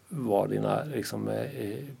vad var dina liksom,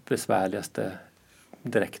 besvärligaste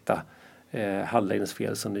direkta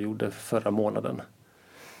handläggningsfel som du gjorde förra månaden.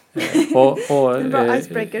 En bra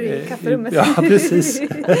icebreaker i kafferummet. Ja, precis.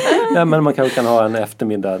 Nej, men man kan ha en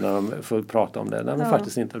eftermiddag när de får prata om det. När man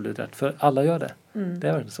faktiskt inte har blivit rätt. För alla gör det. Det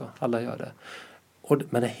är verkligen så. Alla gör det.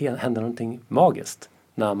 Men det händer någonting magiskt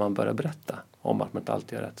när man börjar berätta om att man inte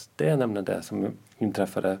alltid gör rätt. Det är nämligen det som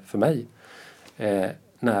inträffade för mig.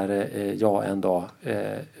 När jag en dag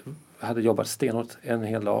hade jobbat stenhårt en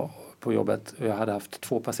hel dag på jobbet, och jag hade haft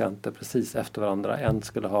 2 patienter precis efter varandra. En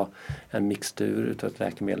skulle ha en mixtur utav ett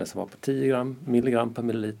läkemedel som var på 10 milligram per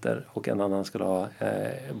milliliter, och en annan skulle ha,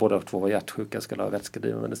 båda 2 var hjärtsjuka, skulle ha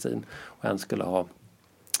vätskedriven medicin, och en skulle ha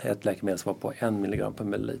ett läkemedel som var på 1 milligram per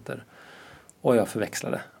milliliter. Och jag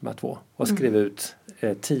förväxlade de här 2 och skrev ut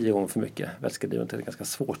 10 gånger för mycket vätskedriven till ett ganska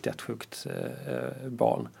svårt hjärtsjukt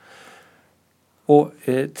barn. Och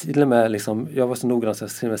till och med liksom, jag var så noggrann så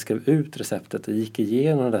jag till och med skrev ut receptet och gick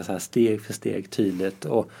igenom det så här steg för steg tydligt,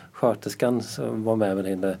 och sköterskan som var med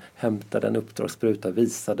henne hämtade en uppdragsspruta och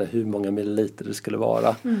visade hur många milliliter det skulle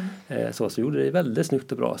vara. Så gjorde det väldigt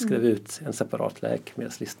snyggt och bra. Skrev ut en separat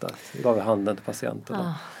läkemedelslista, gav handen till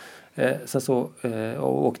patienterna. Sen så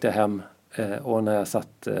och åkte jag hem, och när jag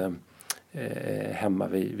satt hemma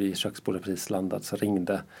vid köksbordet precis landat, så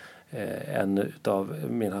ringde en av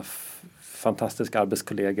mina fantastiska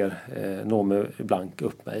arbetskollegor, Nomi Blank,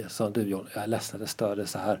 upp mig och sa: du John, jag är ledsen att det störde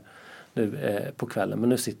så här nu på kvällen, men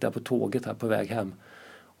nu sitter jag på tåget här på väg hem.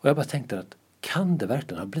 Och jag bara tänkte att kan det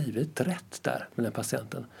verkligen ha blivit rätt där med den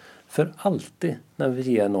patienten? För alltid när vi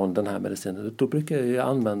ger någon den här medicinen, då brukar jag ju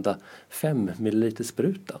använda 5 milliliter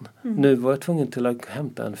sprutan. Nu var jag tvungen till att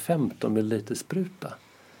hämta en 15 milliliter spruta.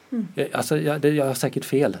 Alltså jag har säkert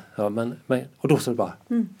fel. Ja, men, och då så det bara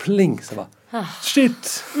pling så bara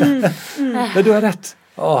shit! Men du har rätt!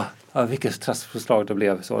 Ja, vilket trassförslag det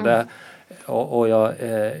blev. Så och jag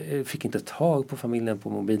fick inte tag på familjen på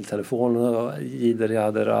mobiltelefonen och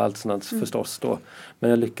jidder och allt sånt förstås då. Men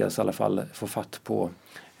jag lyckades i alla fall få fatt på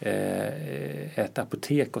ett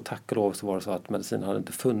apotek och tack och lov så var det så att medicinen hade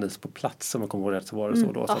inte funnits på plats, om jag kommer ihåg rätt så var det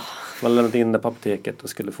så då. Så att man lämnade in det på apoteket och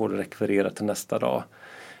skulle få det rekvirerat till nästa dag.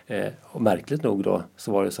 Och märkligt nog då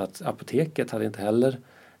så var det så att apoteket hade inte heller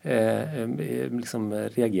liksom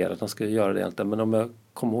reagerat, de skulle göra det egentligen. Men om jag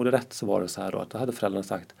kommer ihåg det rätt så var det så här då att då hade föräldrarna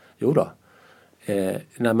sagt, jo då.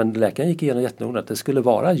 Nej men läkaren gick igenom jättenoga att det skulle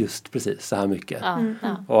vara just precis så här mycket.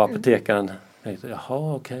 Och apotekaren tänkte,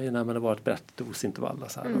 jaha okej, nej men det var ett brett dosintervall.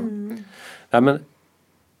 Så här nej men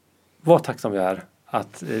vad tacksam jag är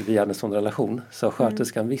att vi hade en sån relation så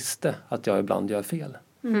sköterskan visste att jag ibland gör fel.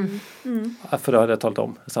 För det hade jag talat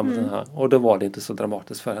om och då var det inte så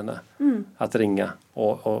dramatiskt för henne att ringa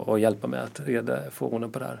och hjälpa mig att få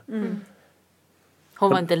ordning på det här. Hon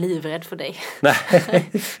var inte livrädd för dig.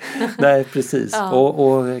 Nej, precis.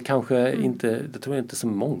 Och kanske inte, det tror jag inte så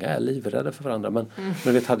många är livrädda för varandra. Men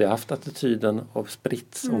hade jag haft attityden och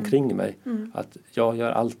spritt omkring mig att jag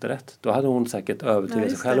gör allt rätt. Då hade hon säkert övertygat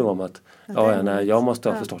sig själv om att jag måste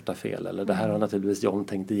ha förstått det fel. Eller det här har naturligtvis John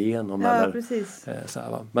tänkt igenom. Så här,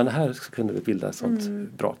 va? Men här kunde vi bilda ett sånt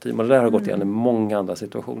bra team. Och det där har gått igen i många andra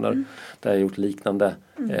situationer. Där jag gjort liknande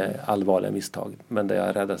allvarliga misstag. Men där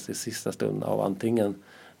jag räddas i sista stund av antingen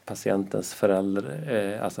patientens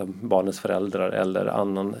föräldrar, alltså barnens föräldrar eller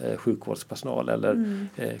annan sjukvårdspersonal eller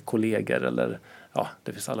kollegor eller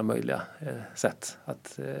det finns alla möjliga sätt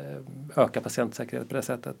att öka patientsäkerhet på det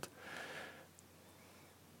sättet.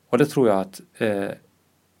 Och det tror jag att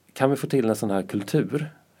kan vi få till en sån här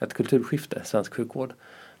ett kulturskifte, svensk sjukvård,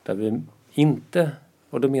 där vi inte,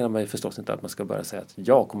 och då menar man ju förstås inte att man ska börja säga att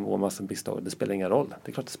jag kommer ihåg massor misstag, det spelar ingen roll.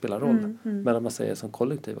 Det är klart det spelar roll. Men att man säger som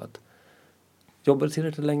kollektiv att jobbar du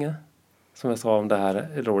tillräckligt länge? Som jag sa om det här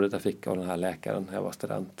rådet jag fick av den här läkaren när jag var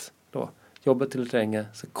student. Då. Jobbar tillräckligt länge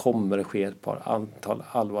så kommer det ske ett antal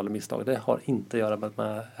allvarliga misstag. Det har inte att göra med att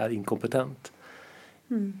man är inkompetent.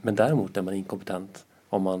 Men däremot är man inkompetent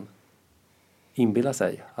om man inbillar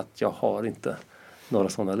sig att jag har inte några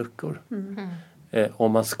sådana luckor.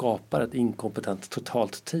 Om man skapar ett inkompetent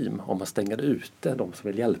totalt team, om man stänger ute de som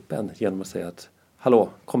vill hjälpa en genom att säga att hallå,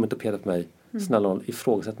 kom inte och peta på mig. Snälla,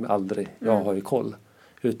 ifrågasätt mig aldrig. Jag har ju koll.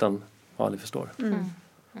 Utan, ni förstår.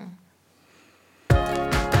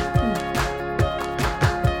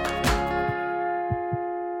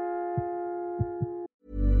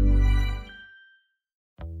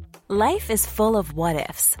 Life is full of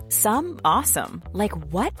what-ifs. Some awesome. Like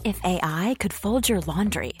what if AI could fold your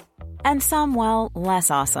laundry? And some, well,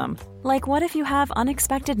 less awesome. Like what if you have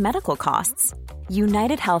unexpected medical costs?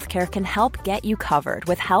 United Healthcare can help get you covered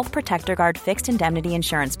with Health Protector Guard fixed indemnity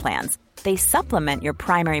insurance plans. They supplement your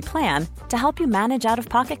primary plan to help you manage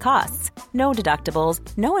out-of-pocket costs. No deductibles,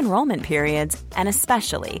 no enrollment periods, and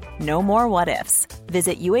especially no more what-ifs.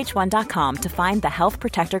 Visit uh1.com to find the Health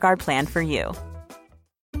Protector Guard plan for you.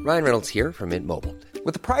 Ryan Reynolds here from Mint Mobile.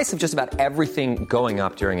 With the price of just about everything going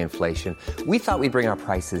up during inflation, we thought we'd bring our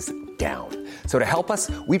prices down. So to help us,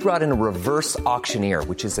 we brought in a reverse auctioneer,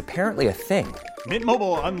 which is apparently a thing. Mint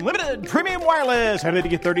Mobile Unlimited Premium Wireless. How to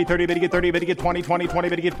get 30, 30, how to get 30, how to get 20, 20, 20,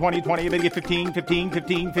 how to get 20, 20, how to get 15, 15,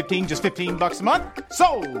 15, 15, just $15 a month?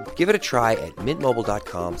 Sold! Give it a try at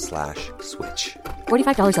mintmobile.com/switch.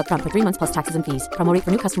 $45 up front for 3 months plus taxes and fees. Promo rate for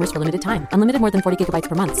new customers for limited time. Unlimited more than 40 gigabytes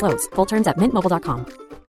per month. Slows full terms at mintmobile.com.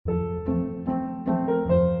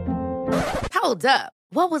 Hold up.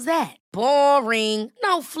 What was that? Boring.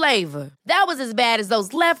 No flavor. That was as bad as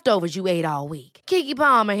those leftovers you ate all week. Keke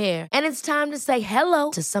Palmer here, and it's time to say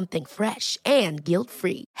hello to something fresh and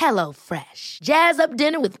guilt-free. Hello Fresh. Jazz up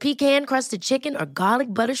dinner with pecan-crusted chicken or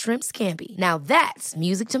garlic butter shrimp scampi. Now that's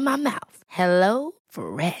music to my mouth. Hello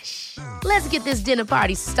Fresh. Let's get this dinner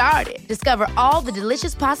party started. Discover all the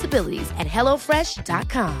delicious possibilities at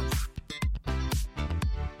hellofresh.com.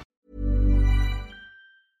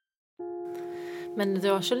 Men det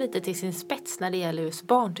drar så lite till sin spets när det gäller just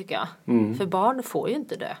barn tycker jag. För barn får ju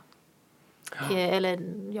inte dö. Eller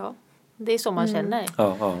det är så man känner.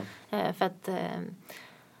 För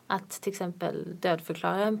att till exempel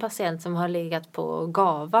dödförklara en patient som har legat på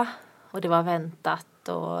GAVA och det var väntat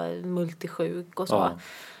och multisjuk och så.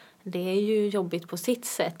 Det är ju jobbigt på sitt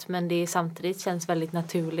sätt men det är samtidigt känns väldigt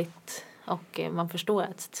naturligt och man förstår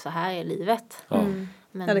att så här är livet.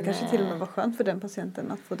 Men, det kanske till och med var skönt för den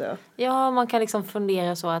patienten att få dö. Ja, man kan liksom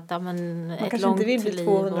fundera så att man ett kanske långt inte vill bli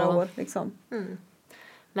 200 år liksom.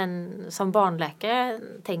 Men som barnläkare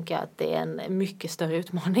tänker jag att det är en mycket större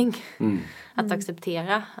utmaning att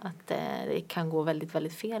acceptera att det kan gå väldigt,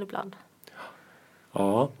 väldigt fel ibland.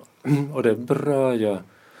 Ja, och det berör ju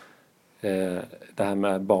det här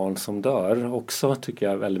med barn som dör också, tycker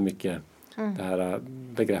jag väldigt mycket. Det här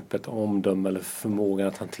begreppet omdöme eller förmågan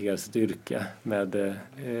att hantera sitt yrke med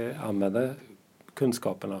använda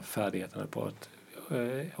kunskaperna och färdigheterna på ett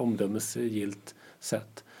omdömesgillt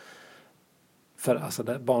sätt. För alltså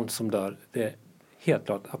det barn som dör, det är helt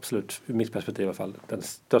klart, absolut ur mitt perspektiv i alla fall, den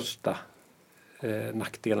största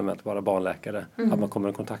nackdelen med att vara barnläkare. Att man kommer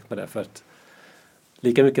i kontakt med det. För att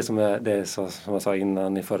lika mycket som det är så, som jag sa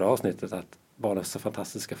innan i förra avsnittet, att barn är så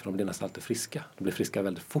fantastiska för de blir nästan alltid friska. De blir friska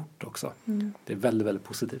väldigt fort också. Det är väldigt, väldigt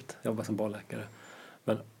positivt att jobba som barnläkare.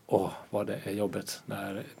 Men vad det är jobbigt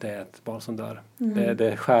när det är ett barn som dör.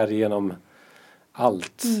 Det skär igenom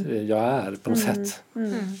allt jag är på något sätt.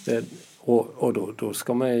 Och då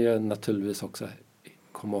ska man ju naturligtvis också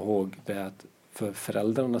komma ihåg det att för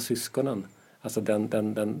föräldrarna och syskonen, alltså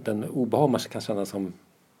den obehag man kan känna som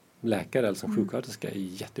läkare eller som sjuksköterska är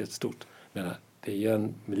jättestort. Men det är ju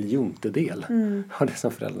en miljontedel av det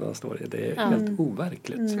som föräldrarna står i. Det är helt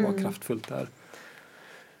overkligt vad kraftfullt det är.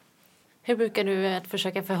 Hur brukar du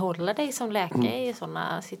försöka förhålla dig som läkare i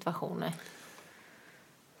sådana situationer?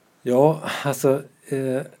 Ja, alltså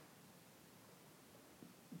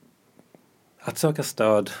att söka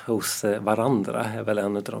stöd hos varandra är väl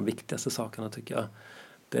en av de viktigaste sakerna, tycker jag.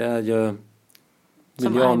 Det är ju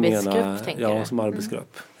som arbetsgrupp, tänker du? Ja, som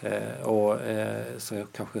arbetsgrupp. Så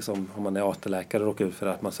kanske som om man är AT-läkare råkar ut för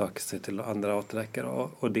att man söker sig till andra AT-läkare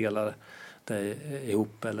och delar det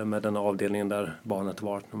ihop, eller med den avdelningen där barnet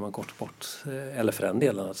varit när man gått bort, eller för den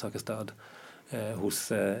delen att söka stöd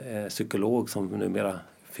hos psykolog som numera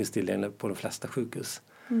finns tillgänglig på de flesta sjukhus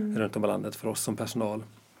runt om i landet för oss som personal.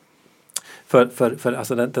 För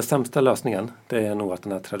alltså den sämsta lösningen, det är nog att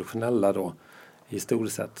den här traditionella då,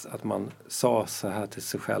 historiskt sett, att man sa så här till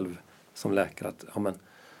sig själv som läkare att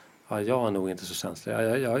jag är nog inte så känslig.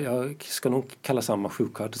 Jag ska nog kalla samma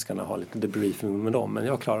sjuksköterskorna och ha lite debriefing med dem, men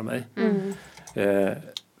jag klarar mig.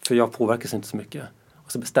 För jag påverkas inte så mycket.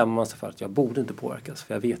 Och så bestämmer man sig för att jag borde inte påverkas,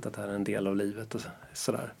 för jag vet att det här är en del av livet och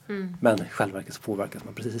sådär. Men självverket så påverkas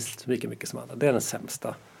man precis lika mycket som andra. Det är den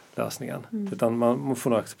sämsta lösningen. Utan man får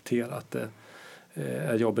nog acceptera att det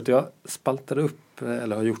är jobbigt. Jag spaltade upp,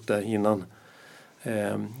 eller har gjort det innan,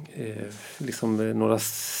 liksom några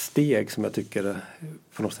steg som jag tycker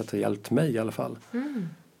på något sätt har hjälpt mig i alla fall.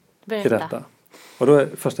 I detta. Och då är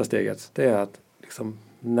första steget, det är att liksom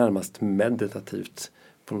närmast meditativt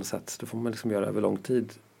på något sätt, då får man liksom göra över lång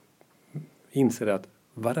tid, inser att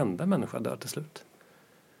varenda människa dör till slut.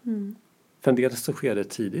 För en del så sker det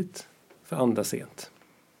tidigt, för andra sent.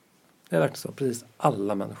 Det är verkligen så, precis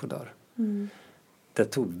alla människor dör. Det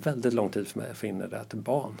tog väldigt lång tid för mig att få in det att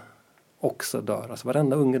barn också dör. Alltså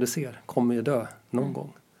varenda unge du ser kommer ju dö någon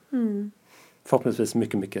gång. Förhoppningsvis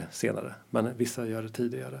mycket, mycket senare. Men vissa gör det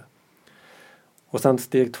tidigare. Och sen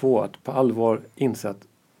steg 2, att på allvar inse att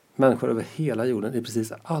människor över hela jorden i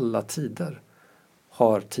precis alla tider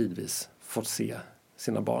har tidvis fått se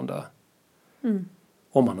sina barn dö.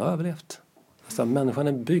 Om man har överlevt. Alltså människan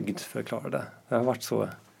är byggd för att klara det. Det har varit så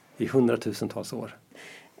i 100,000-tals år.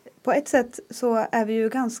 På ett sätt så är vi ju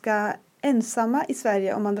ganska ensamma i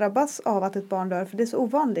Sverige om man drabbas av att ett barn dör, för det är så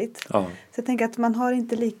ovanligt. Så jag tänker att man har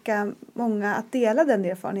inte lika många att dela den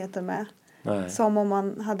erfarenheten med. Nej. Som om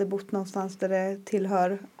man hade bott någonstans där det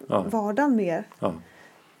tillhör vardagen mer.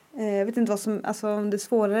 Jag vet inte om det är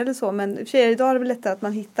svårare eller så, men i och för sig idag är det väl lättare att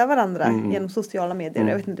man hittar varandra genom sociala medier.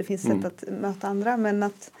 Jag vet inte, det finns sätt att möta andra, men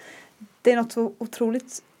att det är något så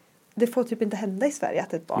otroligt, det får typ inte hända i Sverige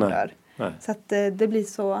att ett barn dör. Nej. Så att det blir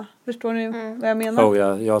så, förstår ni vad jag menar?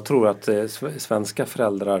 Jag tror att svenska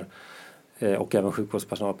föräldrar och även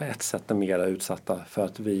sjukvårdspersonal på ett sätt är mer utsatta för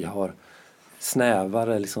att vi har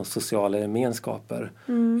snävare liksom, sociala gemenskaper.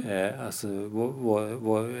 Alltså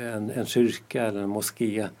en kyrka eller en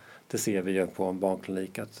moské, det ser vi ju på en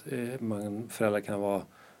barnklinik att föräldrar kan vara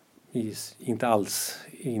inte alls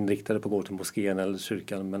inriktade på att gå till moskén eller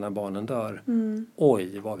kyrkan, men när barnen dör,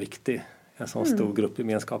 oj vad viktig en sån stor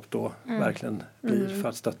gruppgemenskap då verkligen blir för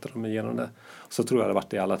att stötta dem igenom det. Så tror jag det har varit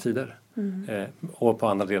det i alla tider. Och på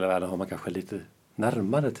andra delar av världen har man kanske lite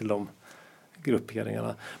närmare till de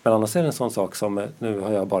grupperingarna. Men annars är det en sån sak som, nu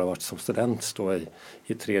har jag bara varit som student då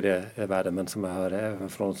i tredje världen, men som jag hör även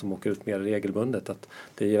från som åker ut mer regelbundet, att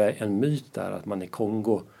det är en myt där att man i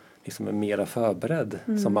Kongo liksom är mera förberedd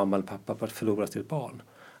som mamma eller pappa på att förlora sitt barn.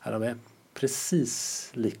 Här de är precis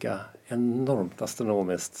lika enormt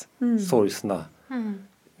astronomiskt sorgsna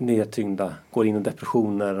nedtyngda, går in i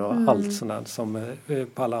depressioner och allt sådant som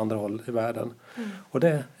på alla andra håll i världen. Och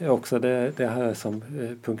det är också det här som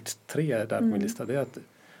punkt 3 där på min lista. Det är att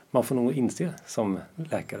man får nog inse som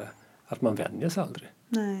läkare att man vänjer sig aldrig.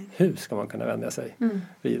 Nej. Hur ska man kunna vänja sig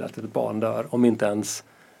vid att ett barn dör? Om inte ens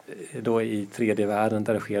då i tredje världen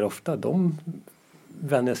där det sker ofta. De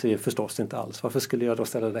vänjer sig förstås inte alls. Varför skulle jag då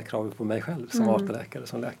ställa det kravet på mig själv som AT-läkare,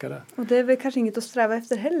 som läkare? Och det är väl kanske inget att sträva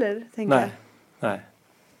efter heller, tänker jag. Nej,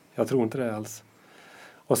 jag tror inte det alls.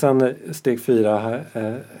 Och sen steg 4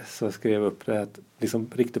 här, så skrev jag upp det att liksom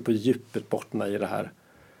riktigt på djupet bottna i det här.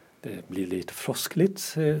 Det blir lite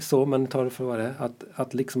floskligt så, men tar det för vad det är.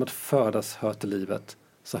 Att liksom att födas hör till livet,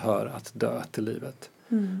 så hör att dö till livet.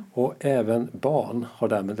 Och även barn har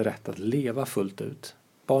därmed rätt att leva fullt ut.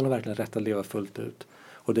 Barn har verkligen rätt att leva fullt ut.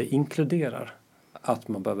 Och det inkluderar att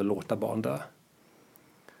man behöver låta barn dö.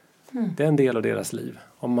 Det är en del av deras liv.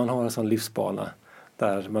 Om man har en sån livsbana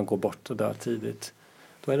där man går bort och dör tidigt,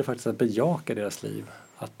 då är det faktiskt att bejaka deras liv.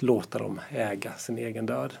 Att låta dem äga sin egen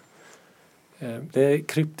död. Det är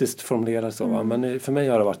kryptiskt formulerat så, men för mig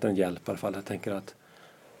har det varit en hjälp i alla fall. Jag tänker att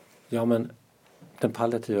den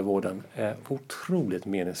palliativa vården är otroligt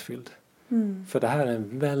meningsfylld. För det här är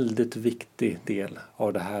en väldigt viktig del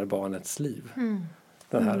av det här barnets liv.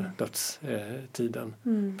 Den här dödstiden.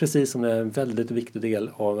 Precis som det är en väldigt viktig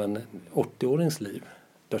del av en 80-årings liv.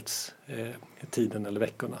 Dödstiden eller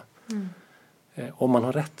veckorna. Om man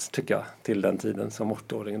har rätt, tycker jag, till den tiden som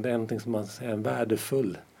 80-åring. Det är någonting som är en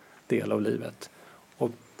värdefull del av livet.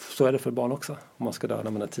 Och så är det för barn också. Om man ska dö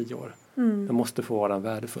när man är 10 år. Det måste få vara en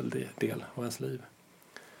värdefull del av ens liv.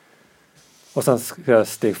 Och sen ska jag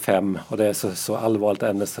steg 5. Och det är så allvarligt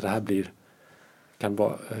ämne så det här kan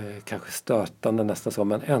vara kanske stötande nästan så.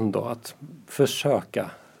 Men ändå att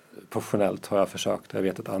försöka. Professionellt har jag försökt. Jag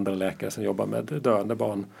vet att andra läkare som jobbar med döende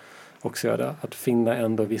barn också gör det. Att finna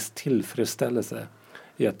ändå viss tillfredsställelse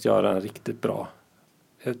i att göra ett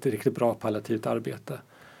riktigt bra palliativt arbete.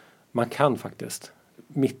 Man kan faktiskt,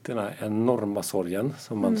 mitt i den här enorma sorgen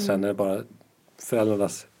som man känner bara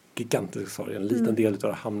föräldrarnas gigantiska sorg, en liten del av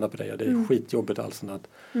det hamnar på dig och det är skitjobbigt allt sånt.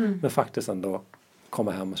 Men faktiskt ändå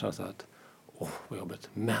komma hem och känna så att vad jobbigt,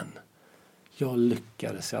 men jag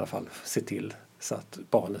lyckades i alla fall se till så att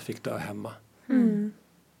barnet fick dö hemma.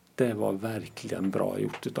 Det var verkligen bra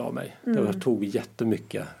gjort utav mig. Det tog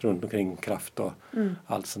jättemycket runt omkring kraft och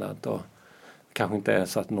allt sånt. Och kanske inte är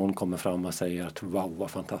så att någon kommer fram och säger att wow,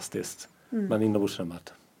 vad fantastiskt. Men inombords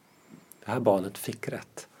att det här barnet fick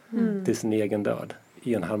rätt till sin egen död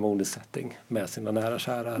i en harmonisk setting med sina nära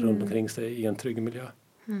kära runt omkring sig i en trygg miljö.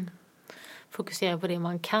 Fokusera på det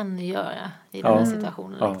man kan göra i den här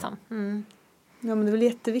situationen. Liksom. Ja, men det är väl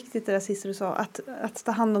jätteviktigt det där sista du sa. Att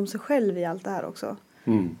ta hand om sig själv i allt det här också.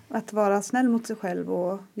 Att vara snäll mot sig själv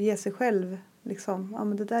och ge sig själv liksom,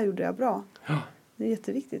 men det där gjorde jag bra. Det är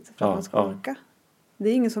jätteviktigt för att man ska orka. Det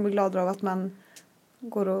är ingen som blir glad av att man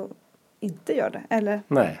går och inte gör det. Eller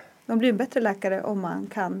man blir en bättre läkare om man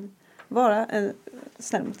kan vara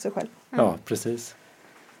snäll mot sig själv. Ja, precis.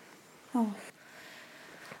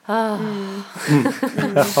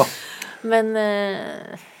 Men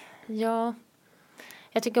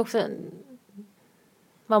jag tycker också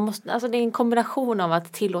man måste, alltså det är en kombination av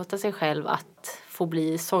att tillåta sig själv att få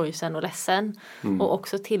bli sorgsen och ledsen och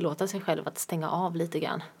också tillåta sig själv att stänga av lite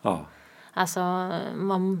grann. Alltså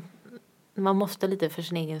man måste lite för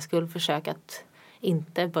sin egen skull försöka att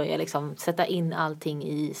inte börja liksom sätta in allting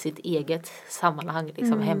i sitt eget sammanhang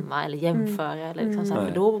liksom hemma eller jämföra eller liksom så här,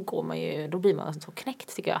 för då blir man så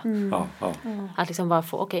knäckt tycker jag. Att liksom bara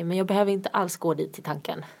få men jag behöver inte alls gå dit till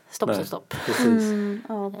tanken. Stopp. Precis.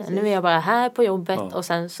 Nu är jag bara här på jobbet och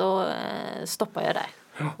sen så stoppar jag där.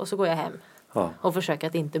 Och så går jag hem. Och försöker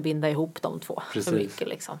att inte binda ihop de två för mycket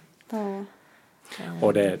liksom.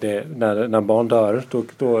 Och när barn dör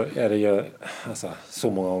då är det ju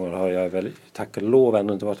så många gånger har jag väl tack och lov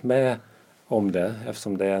ändå inte varit med om det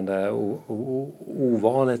eftersom det är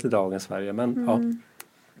ovanligt i dagens Sverige men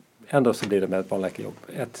ändå så blir det med ett barnläkarjobb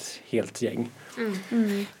ett helt gäng.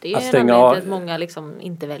 Det är ju att många liksom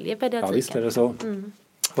inte väljer pediatriken. Ja visst är det så.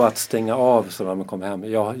 Och att stänga av så när man kommer hem.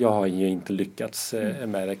 Jag har ju inte lyckats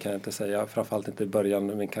med det kan jag inte säga. Framförallt inte i början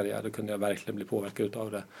av min karriär. Då kunde jag verkligen bli påverkad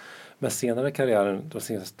av det. Men senare i karriären, de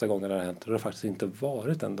senaste gångerna det har hänt, då har det faktiskt inte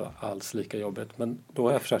varit ändå alls lika jobbigt. Men då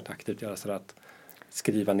har jag försökt aktivt göra så att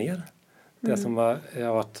skriva ner det som jag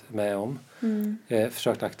har varit med om.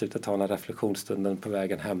 Försökt aktivt att ta den här reflektionsstunden på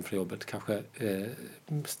vägen hem från jobbet. Kanske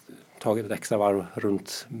tagit ett extra varv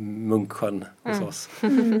runt Munksjön hos oss.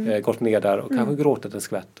 Gått ner där och kanske gråtit en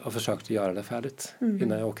skvätt och försökt göra det färdigt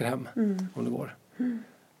innan jag åker hem om det går.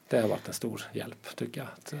 Det har varit en stor hjälp tycker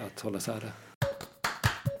jag att hålla sig det.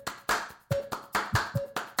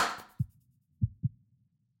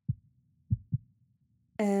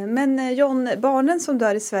 Men John, barnen som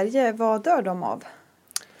dör i Sverige, vad dör de av?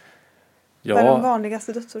 Ja, Vad är de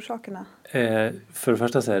vanligaste dödsorsakerna? För det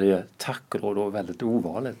första så är det ju tack och lov då väldigt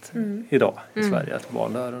ovanligt idag i Sverige att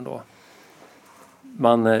barn dör ändå.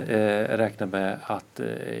 Man räknar med att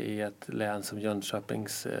i ett län som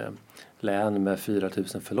Jönköpings län med 4 000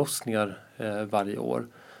 förlossningar varje år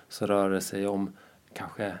så rör det sig om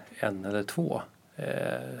kanske 1 eller 2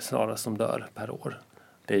 snarast som dör per år.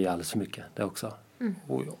 Det är ju alldeles för mycket det också.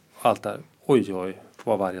 Och allt där, oj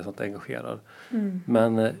vad varje sånt engagerar.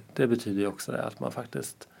 Men det betyder ju också det att man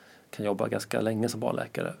faktiskt kan jobba ganska länge som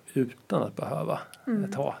barnläkare utan att behöva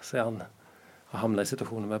ta sig an och hamna i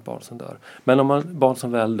situationer med barn som dör. Men om barn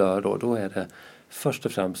som väl dör då är det först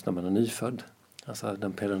och främst när man är nyfödd. Alltså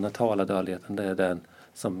den perinatala dödligheten, det är den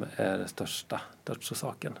som är den största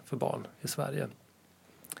dödsorsaken för barn i Sverige.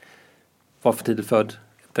 Var för tidigt född,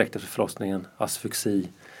 direkt efter förlossningen, asfyxi,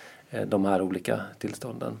 de här olika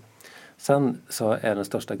tillstånden. Sen så är den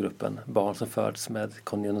största gruppen barn som föds med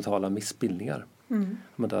kongenitala missbildningar.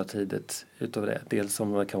 Man dör tidigt utav det. Dels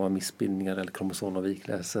som det kan vara missbildningar eller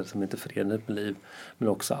kromosomavvikelser som inte är förenligt med liv. Men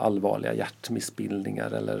också allvarliga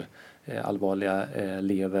hjärtmissbildningar eller allvarliga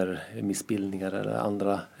levermissbildningar eller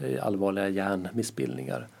andra allvarliga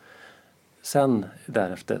hjärnmissbildningar. Sen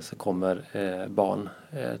därefter så kommer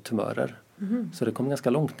barntumörer. Så det kommer ganska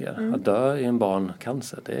långt ner. Att dö i en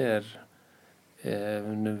barncancer, det är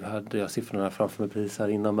nu hade jag siffrorna framför mig precis här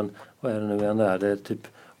innan, men vad är det nu igen där? Det är typ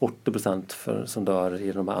 80% som dör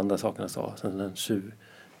i de här andra sakerna jag sa. Sen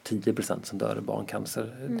 10% som dör i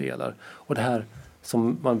barncancerdelar. Och det här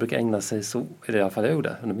som man brukar ägna sig så, i alla fall jag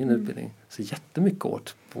gjorde under min utbildning, så jättemycket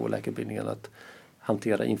åt på läkarutbildningen att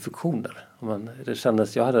hantera infektioner. Det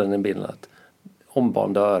kändes, jag hade den bilden att om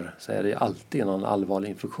barn dör så är det alltid någon allvarlig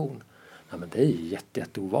infektion. Ja, men det är ju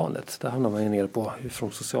jätteovanligt. Där hamnar man ju ner på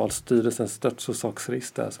från Socialstyrelsens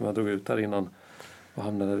dödsorsaksregister som jag drog ut där innan. Vad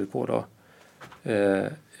hamnade vi på då?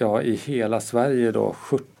 I hela Sverige då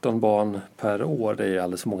 17 barn per år. Det är ju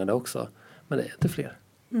alldeles för många det också. Men det är inte fler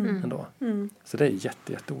ändå. Så det är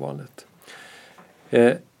jätteovanligt.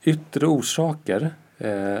 Yttre orsaker,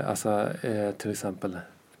 till exempel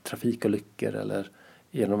trafikolyckor eller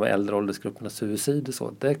genom de äldre åldersgrupperna suicid och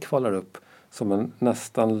så. Det kvalar upp som en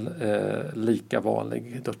nästan lika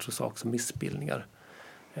vanlig dödsorsak som missbildningar.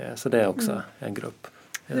 Så det är också en grupp.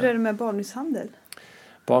 Hur är det med barnmisshandel?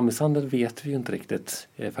 Barnmisshandel vet vi ju inte riktigt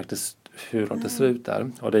faktiskt hur det ser ut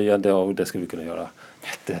där. Och det skulle vi kunna göra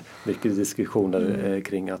jättemycket diskussioner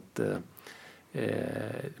kring att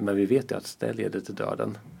men vi vet ju att det leder till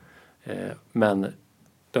döden. Men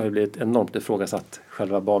det har ju blivit enormt ifrågasatt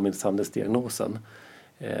själva barnmisshandelsdiagnosen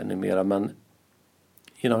numera, men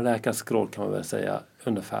inom läkarskrål kan man väl säga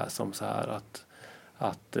ungefär som så här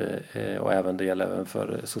att och även det gäller även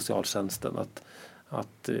för socialtjänsten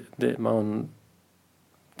att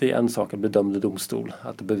det är en sak att bedöma domstol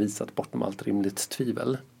att det bevisat bortom allt rimligt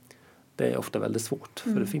tvivel. Det är ofta väldigt svårt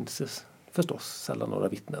för det finns förstås sällan några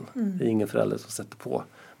vittnen. Det är ingen förälder som sätter på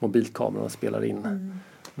mobilkameran och spelar in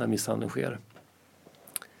när misshandel sker.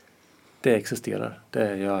 Det existerar, det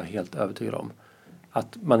är jag helt övertygad om.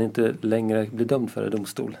 Att man inte längre blir dömd för en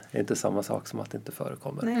domstol är inte samma sak som att det inte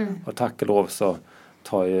förekommer. Nej. Och tack och lov så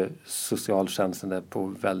tar ju socialtjänsten det på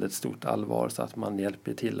väldigt stort allvar så att man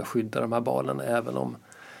hjälper till att skydda de här barnen även om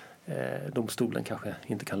domstolen kanske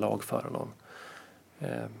inte kan lagföra någon.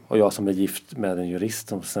 Och jag som är gift med en jurist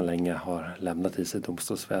som sedan länge har lämnat i sig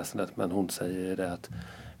domstolsväsendet, men hon säger det att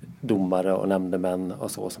domare och nämndemän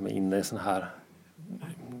och så som är inne i sån här,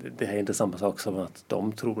 det är inte samma sak som att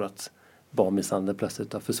de tror att barnmisshandel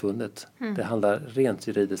plötsligt har försvunnit. Det handlar rent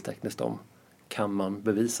juridiskt tekniskt om kan man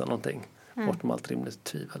bevisa någonting bortom allt rimligt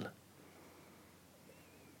tvivel.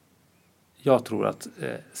 Jag tror att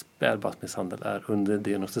spädbarnsmisshandel är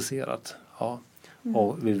underdiagnostiserat. Ja.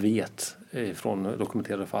 Och vi vet från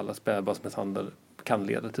dokumenterade fall att spädbarnsmisshandel kan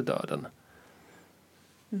leda till döden.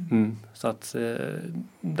 Så att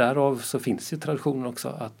därav så finns ju traditionen också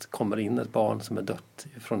att kommer in ett barn som är dött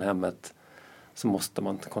från hemmet så måste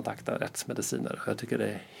man kontakta rättsmedicinare. Jag tycker det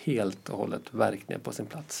är helt och hållet verkligen på sin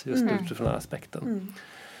plats just utifrån den här aspekten.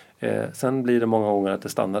 Sen blir det många gånger att det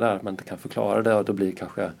stannar där, man inte kan förklara det och då blir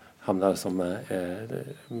kanske hamnar som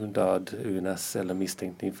död, UNS eller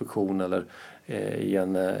misstänkt infektion eller i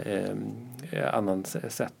en annan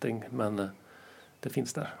setting. Men det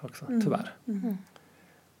finns där också, tyvärr.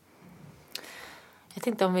 Jag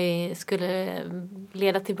tänkte om vi skulle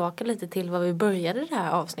leda tillbaka lite till vad vi började det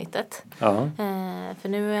här avsnittet. Ja. För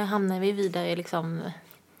nu hamnar vi vidare i liksom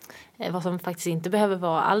vad som faktiskt inte behöver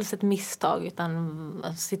vara alls ett misstag utan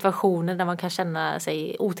situationer där man kan känna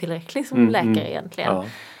sig otillräcklig som läkare egentligen. Ja.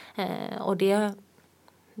 Och det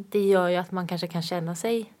det gör ju att man kanske kan känna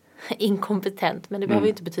sig inkompetent. Men det behöver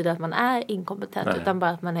ju inte betyda att man är inkompetent. Nej. Utan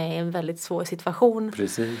bara att man är i en väldigt svår situation.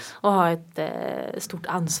 Precis. Och har ett stort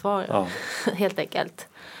ansvar. Helt enkelt.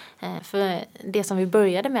 För det som vi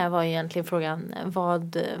började med var ju egentligen frågan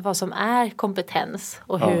vad som är kompetens.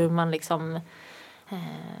 Och hur man liksom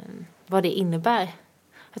vad det innebär.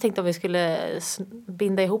 Jag tänkte om vi skulle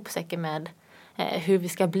binda ihop säcken med hur vi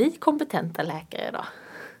ska bli kompetenta läkare då.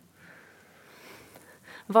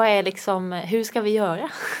 Vad är liksom, hur ska vi göra?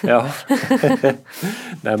 Ja,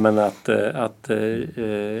 nej men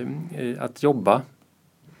att jobba,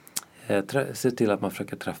 se till att man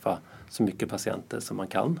försöker träffa så mycket patienter som man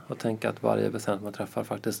kan och tänka att varje patient man träffar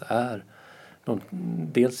faktiskt är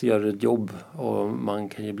dels gör ett jobb och man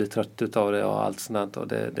kan ju bli trött utav det och allt sånt och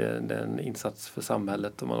det är en insats för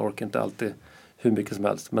samhället och man orkar inte alltid hur mycket som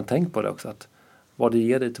helst. Men tänk på det också att vad det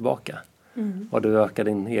ger dig tillbaka. Vad du ökar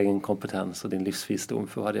din egen kompetens och din livsvisdom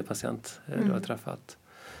för varje patient du har träffat.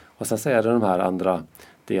 Och sen så är det de här andra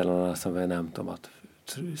delarna som vi har nämnt om att,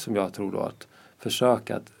 som jag tror då, att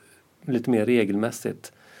försöka att lite mer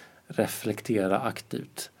regelmässigt reflektera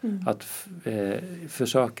aktivt. Att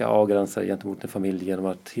försöka avgränsa gentemot en familj genom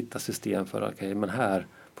att hitta system för att men här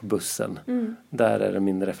på bussen, där är det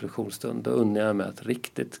min reflektionsstund. Då unnar jag mig att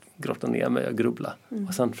riktigt grotta ner mig och grubbla.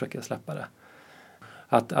 Och sen försöker jag släppa det.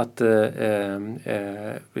 Att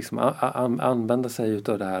liksom använda sig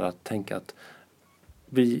utav det här att tänka att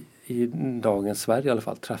vi i dagens Sverige i alla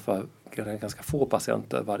fall träffar ganska få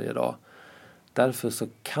patienter varje dag. Därför så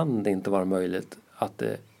kan det inte vara möjligt att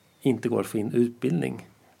det inte går att få in utbildning,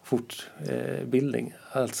 fortbildning.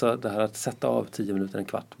 Alltså det här att sätta av 10 minuter, en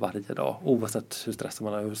kvart varje dag. Oavsett hur stressad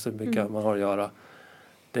man är, hur mycket man har att göra.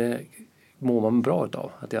 Det mår man bra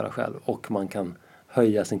utav att göra själv. Och man kan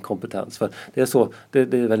höja sin kompetens. För det är så, det är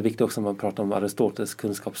väldigt viktigt också när man pratar om Aristoteles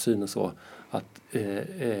kunskapssyn och så. Att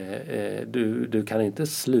du kan inte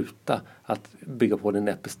sluta att bygga på din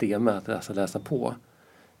episteme, att läsa på.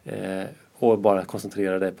 Och bara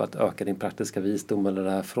koncentrera dig på att öka din praktiska visdom eller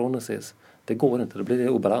det här phronesis. Det går inte, då blir det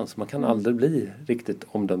obalans. Man kan aldrig bli riktigt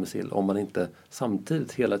omdömesill om man inte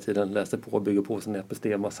samtidigt hela tiden läser på och bygger på sin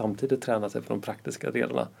epistema och samtidigt tränar sig på de praktiska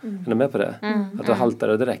delarna. Är ni med på det? Att då haltar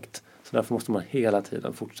det direkt. Så därför måste man hela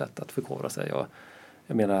tiden fortsätta att förkovra sig. Och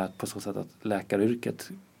jag menar på så sätt att läkaryrket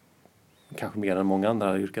kanske mer än många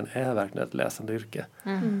andra yrken är verkligen ett läsande yrke.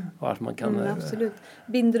 Och att man kan, absolut.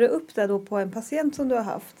 Binder du upp det då på en patient som du har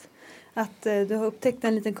haft? Att du har upptäckt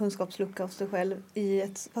en liten kunskapslucka hos dig själv i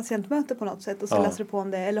ett patientmöte på något sätt och så läser du på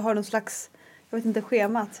om det. Eller har du någon slags, jag vet inte,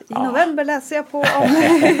 schemat. I november läser jag på om,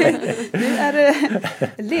 nu är det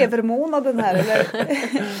levermånaden här. Eller?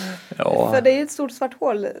 För det är ju ett stort svart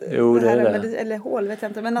hål. Jo, det är det. Eller hål vet jag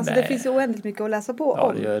inte. Men alltså, det finns ju oändligt mycket att läsa på om.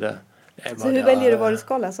 Ja, det gör det. Så hur väljer du vad du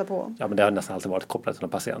ska läsa på? Ja, men det har nästan alltid varit kopplat till en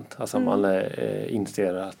patient. Alltså man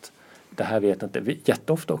inser att det här vet jag inte.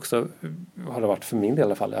 Jätteofta också har det varit för min del i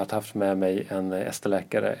alla fall. Jag har haft med mig en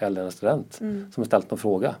ST-läkare eller en student som har ställt någon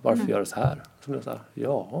fråga. Varför gör du så här? Så jag säger,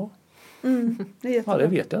 det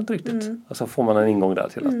vet jag inte riktigt. Och så får man en ingång där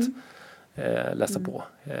till att läsa på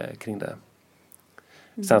kring det.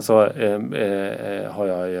 Sen så har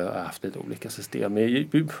jag ju haft lite olika system.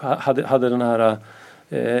 Hade den här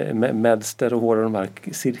Medster och de här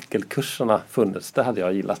cirkelkurserna funnits, det hade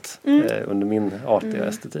jag gillat under min artiga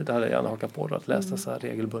ST-tid. Det hade jag gärna hakat på att läsa så här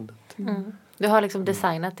regelbundet. Du har liksom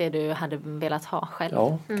designat det du hade velat ha själv.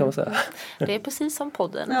 Ja, kan man säga. Det är precis som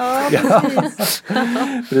podden. Ja, precis.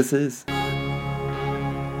 Precis.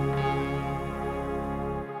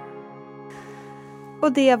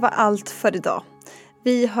 Och det var allt för idag.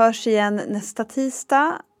 Vi hörs igen nästa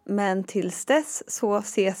tisdag. Men tills dess så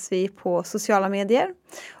ses vi på sociala medier.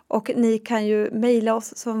 Och ni kan ju mejla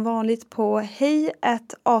oss som vanligt på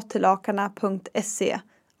hej@atlakarna.se.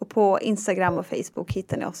 Och på Instagram och Facebook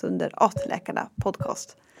hittar ni oss under Atläkarna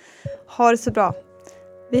podcast. Ha det så bra.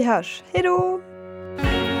 Vi hörs. Hej då!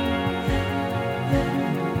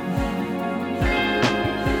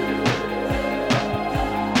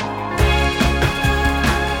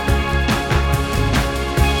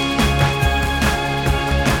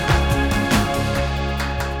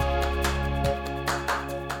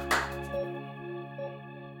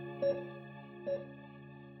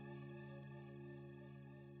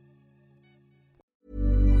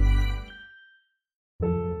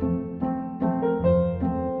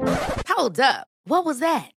 Hold up. What was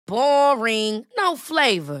that? Boring. No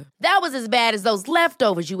flavor. That was as bad as those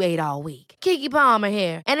leftovers you ate all week. Keke Palmer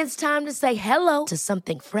here, and it's time to say hello to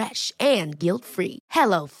something fresh and guilt-free.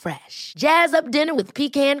 Hello Fresh. Jazz up dinner with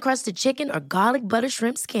pecan-crusted chicken or garlic butter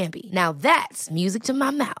shrimp scampi. Now that's music to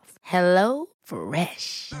my mouth. Hello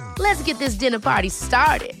Fresh. Let's get this dinner party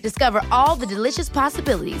started. Discover all the delicious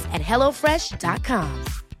possibilities at hellofresh.com.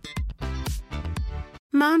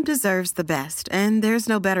 Mom deserves the best, and there's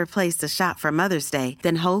no better place to shop for Mother's Day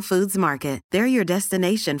than Whole Foods Market. They're your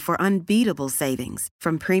destination for unbeatable savings,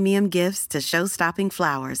 from premium gifts to show-stopping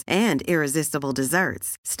flowers and irresistible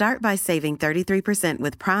desserts. Start by saving 33%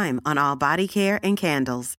 with Prime on all body care and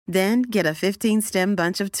candles. Then get a 15-stem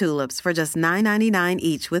bunch of tulips for just $9.99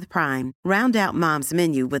 each with Prime. Round out Mom's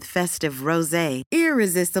menu with festive rosé,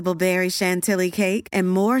 irresistible berry chantilly cake, and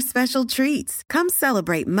more special treats. Come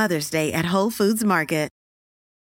celebrate Mother's Day at Whole Foods Market.